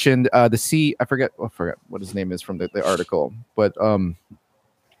also mentioned I forget what his name is from the article, but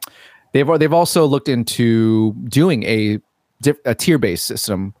they've also looked into doing a tier-based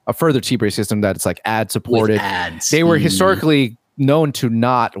system, a further tier-based system that it's like ad supported. With ads. They were historically known to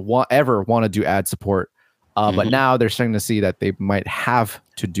not ever want to do ad support. But now they're starting to see that they might have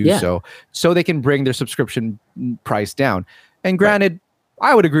to do so they can bring their subscription price down. And granted,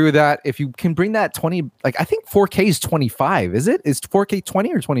 I would agree with that. If you can bring that 20, like I think 4K is 25. Is it? Is 4K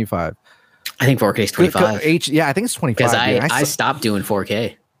 20 or 25? I think 4K is 25. Yeah, I think it's 25. Because I stopped doing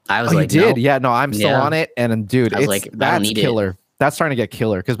 4K. I was like, you did? Yeah, no, I'm still on it. And dude, that's killer. That's starting to get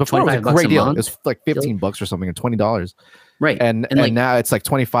killer. Because before it was a great deal. It was like $15 or something, or $20. Right. And like, now it's like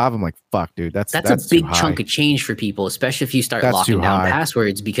 25. I'm like, fuck, dude, that's a big chunk of change for people, especially if you start locking down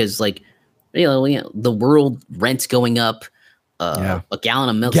passwords, because like, the world rent's going up. A gallon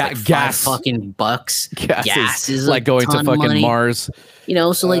of milk like gas fucking bucks. Gas is like going to fucking Mars.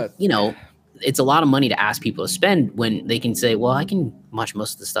 So it's a lot of money to ask people to spend when they can say, well, I can watch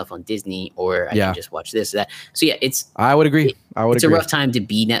most of the stuff on Disney, or I can just watch this or that. So I would agree. It's a rough time to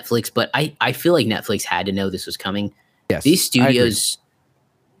be Netflix, but I feel like Netflix had to know this was coming. Yes, these studios,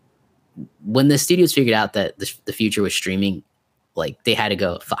 when the studios figured out that the future was streaming, like they had to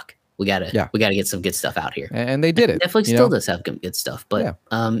go, fuck. We gotta get some good stuff out here, and they did it. Netflix still does have good stuff, but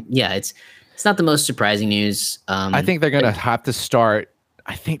it's not the most surprising news. I think they're gonna have to start.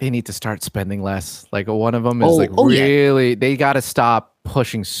 I think they need to start spending less. Like one of them is really they got to stop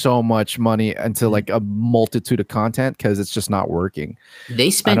pushing so much money into like a multitude of content because it's just not working. They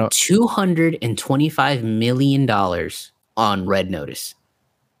spent $225 million on Red Notice.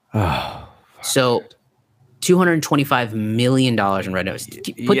 So. $225 million in Red Notice.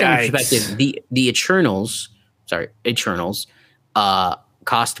 Put that in perspective. The Eternals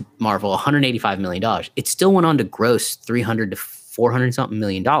cost Marvel $185 million. It still went on to gross $300 to $400 something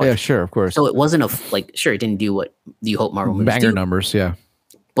million. Yeah, sure, of course. So it wasn't it didn't do what you hope Marvel movies banger numbers, yeah.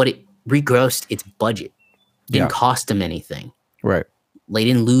 But it regrossed its budget. Didn't cost them anything. Right. They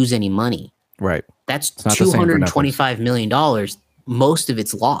didn't lose any money. Right. That's $225 million. Most of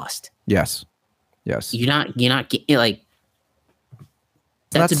it's lost. Yes. You're not getting like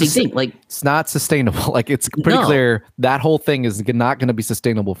that's a big thing. Like it's not sustainable. Like it's pretty clear that whole thing is not going to be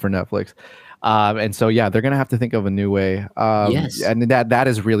sustainable for Netflix. And so they're going to have to think of a new way. Yes. And that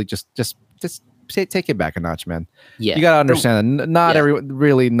is really just take it back a notch, man. Yeah. You got to understand that not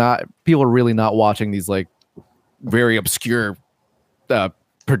people are really not watching these like very obscure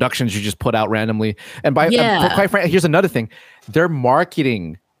productions you just put out randomly. And quite frankly, here's another thing. Their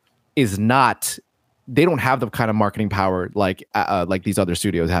marketing is not. They don't have the kind of marketing power like these other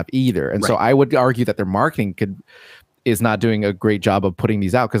studios have either. And so I would argue that their marketing is not doing a great job of putting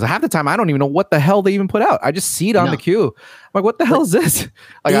these out, because half the time I don't even know what the hell they even put out. I just see it on the queue. I'm like, what the hell is this?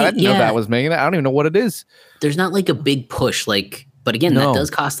 Like, I didn't know that was making that. I don't even know what it is. There's not like a big push, but again, that does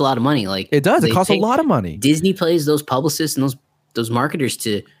cost a lot of money. Like it does. It costs a lot of money. Disney plays those publicists and those marketers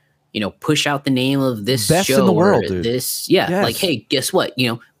to, push out the name of this best show in the world, dude. Like, hey, guess what?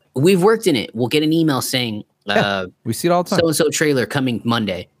 We've worked in it. We'll get an email saying, we see it all the time. So-and-so trailer coming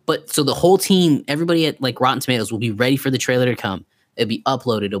Monday. But so the whole team, everybody at like Rotten Tomatoes will be ready for the trailer to come. It'll be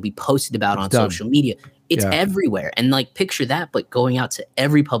uploaded. It'll be posted about on social media. It's everywhere. And like picture that, but going out to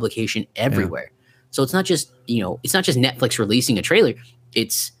every publication everywhere. So it's not just, Netflix releasing a trailer.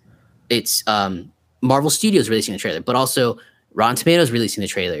 It's Marvel Studios releasing a trailer, but also Rotten Tomatoes releasing the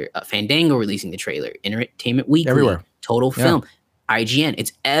trailer, Fandango releasing the trailer, Entertainment Weekly, everywhere. Total Film, IGN.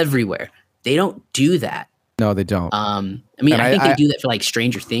 It's everywhere. They don't do that. No, they don't. I mean, I think they do that for like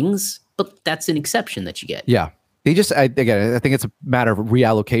Stranger Things, but that's an exception that you get. Yeah. They just, again, I think it's a matter of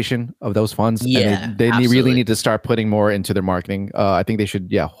reallocation of those funds. Yeah, and they really need to start putting more into their marketing. I think they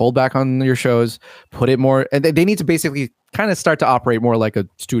should, hold back on your shows, put it more, and they need to basically kind of start to operate more like a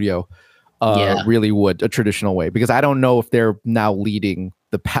studio really would, a traditional way, because I don't know if they're now leading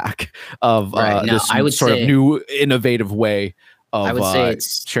the pack of this sort of new innovative way of I would say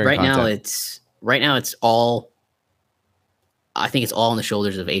it's sharing content. Now it's all, I think it's all on the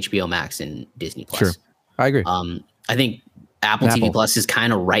shoulders of HBO Max and Disney Plus. Sure. I agree. I think Apple TV Plus is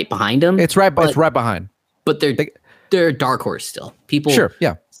kind of right behind them. It's right behind. But they're a dark horse still. People, sure,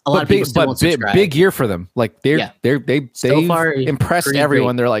 yeah. A lot of people still won't subscribe. Big year for them. Like they've impressed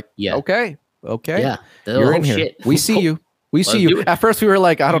everyone. Great. They're like, okay, yeah, you're in here. Shit. We see you. We see you. At first, we were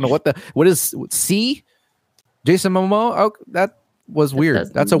like, I don't know what is C. Jason Momoa. Oh, that was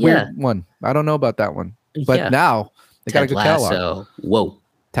weird. That's a weird one. I don't know about that one. But now they got a good catalog. Whoa,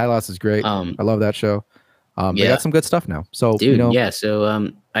 Ted Lasso is great. I love that show. They got some good stuff now. So, dude,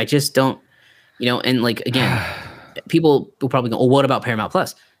 So I just don't, and like, again, people will probably go, oh, what about Paramount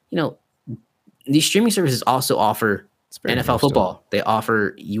Plus? These streaming services also offer NFL football. They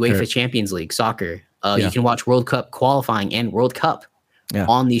offer UEFA Champions League soccer. You can watch World Cup qualifying and World Cup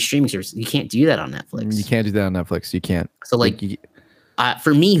on these streaming services. You can't do that on Netflix. You can't do that on Netflix. You can't. So like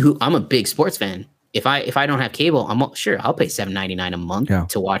for me, I'm a big sports fan. If I don't have cable, I'll pay $7.99 a month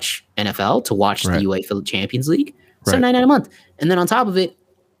to watch NFL, to watch the UEFA Champions League. $7.99 a month. And then on top of it,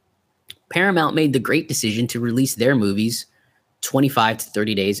 Paramount made the great decision to release their movies 25 to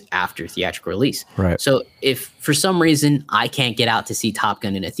 30 days after theatrical release. Right. So if for some reason I can't get out to see Top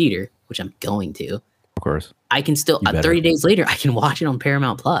Gun in a theater, which I'm going to, of course, I can still 30 days later I can watch it on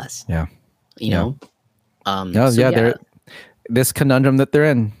Paramount Plus. Yeah. Know. This conundrum that they're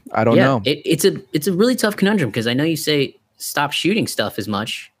in, I don't know. It's a really tough conundrum, because I know you say stop shooting stuff as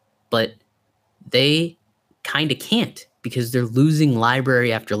much, but they kind of can't, because they're losing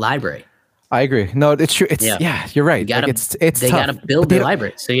library after library. I agree. No, it's true. It's you're right. They tough. gotta build their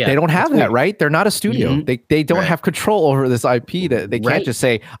library. So they don't have that, right? They're not a studio. Mm-hmm. They don't have control over this IP. That they can't just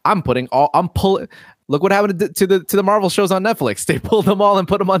say, I'm pulling. Look what happened to the Marvel shows on Netflix. They pulled them all and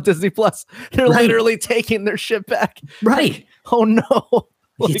put them on Disney Plus. They're literally taking their shit back. Right. Oh no.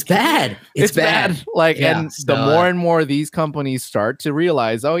 It's bad. It's bad. And the more and more these companies start to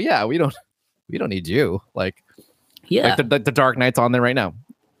realize, oh yeah, we don't need you. Like the Dark Knight's on there right now.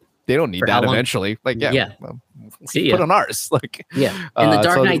 They don't need that eventually. Like, well, put on ours. Like, and the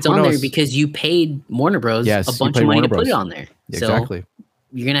Dark Knight's on there because you paid Warner Bros. A bunch of money to put it on there. Exactly. So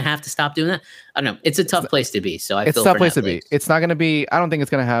you're gonna have to stop doing that. I don't know. It's a tough place to be. So it's a tough place to be. It's not going to be. I don't think it's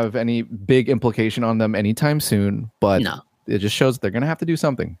going to have any big implication on them anytime soon. But it just shows they're going to have to do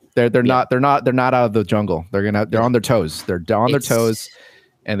something. They're not out of the jungle. They're on their toes. They're on their toes,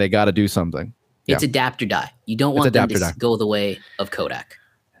 and they got to do something. It's adapt or die. You don't want them to go the way of Kodak.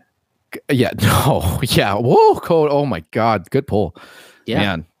 Yeah, no, yeah. Whoa, code. Oh my God, good pull. Yeah,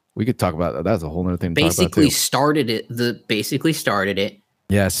 man, we could talk about that. That's a whole other thing. Basically started it.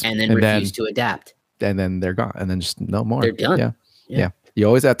 Yes, and then refused to adapt. And then they're gone. And then just no more. They're done. Yeah. You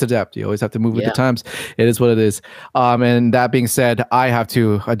always have to adapt. You always have to move with the times. It is what it is. And that being said, I have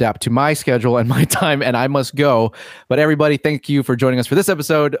to adapt to my schedule and my time, and I must go. But everybody, thank you for joining us for this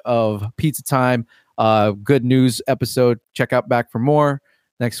episode of Pizza Time. Good news episode. Check out back for more.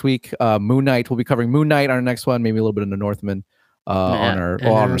 Next week, Moon Knight. We'll be covering Moon Knight on our next one. Maybe a little bit of the Northman on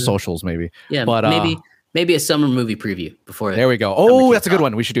our socials, maybe. Yeah, but maybe a summer movie preview before. There we go. Oh, that's a good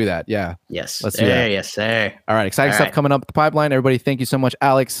one. We should do that. Yeah. Yes. Let's do that. Yes, sir. All right. Exciting stuff coming up the pipeline. Everybody, thank you so much,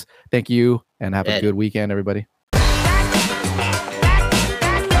 Alex. Thank you, and have a good weekend, everybody.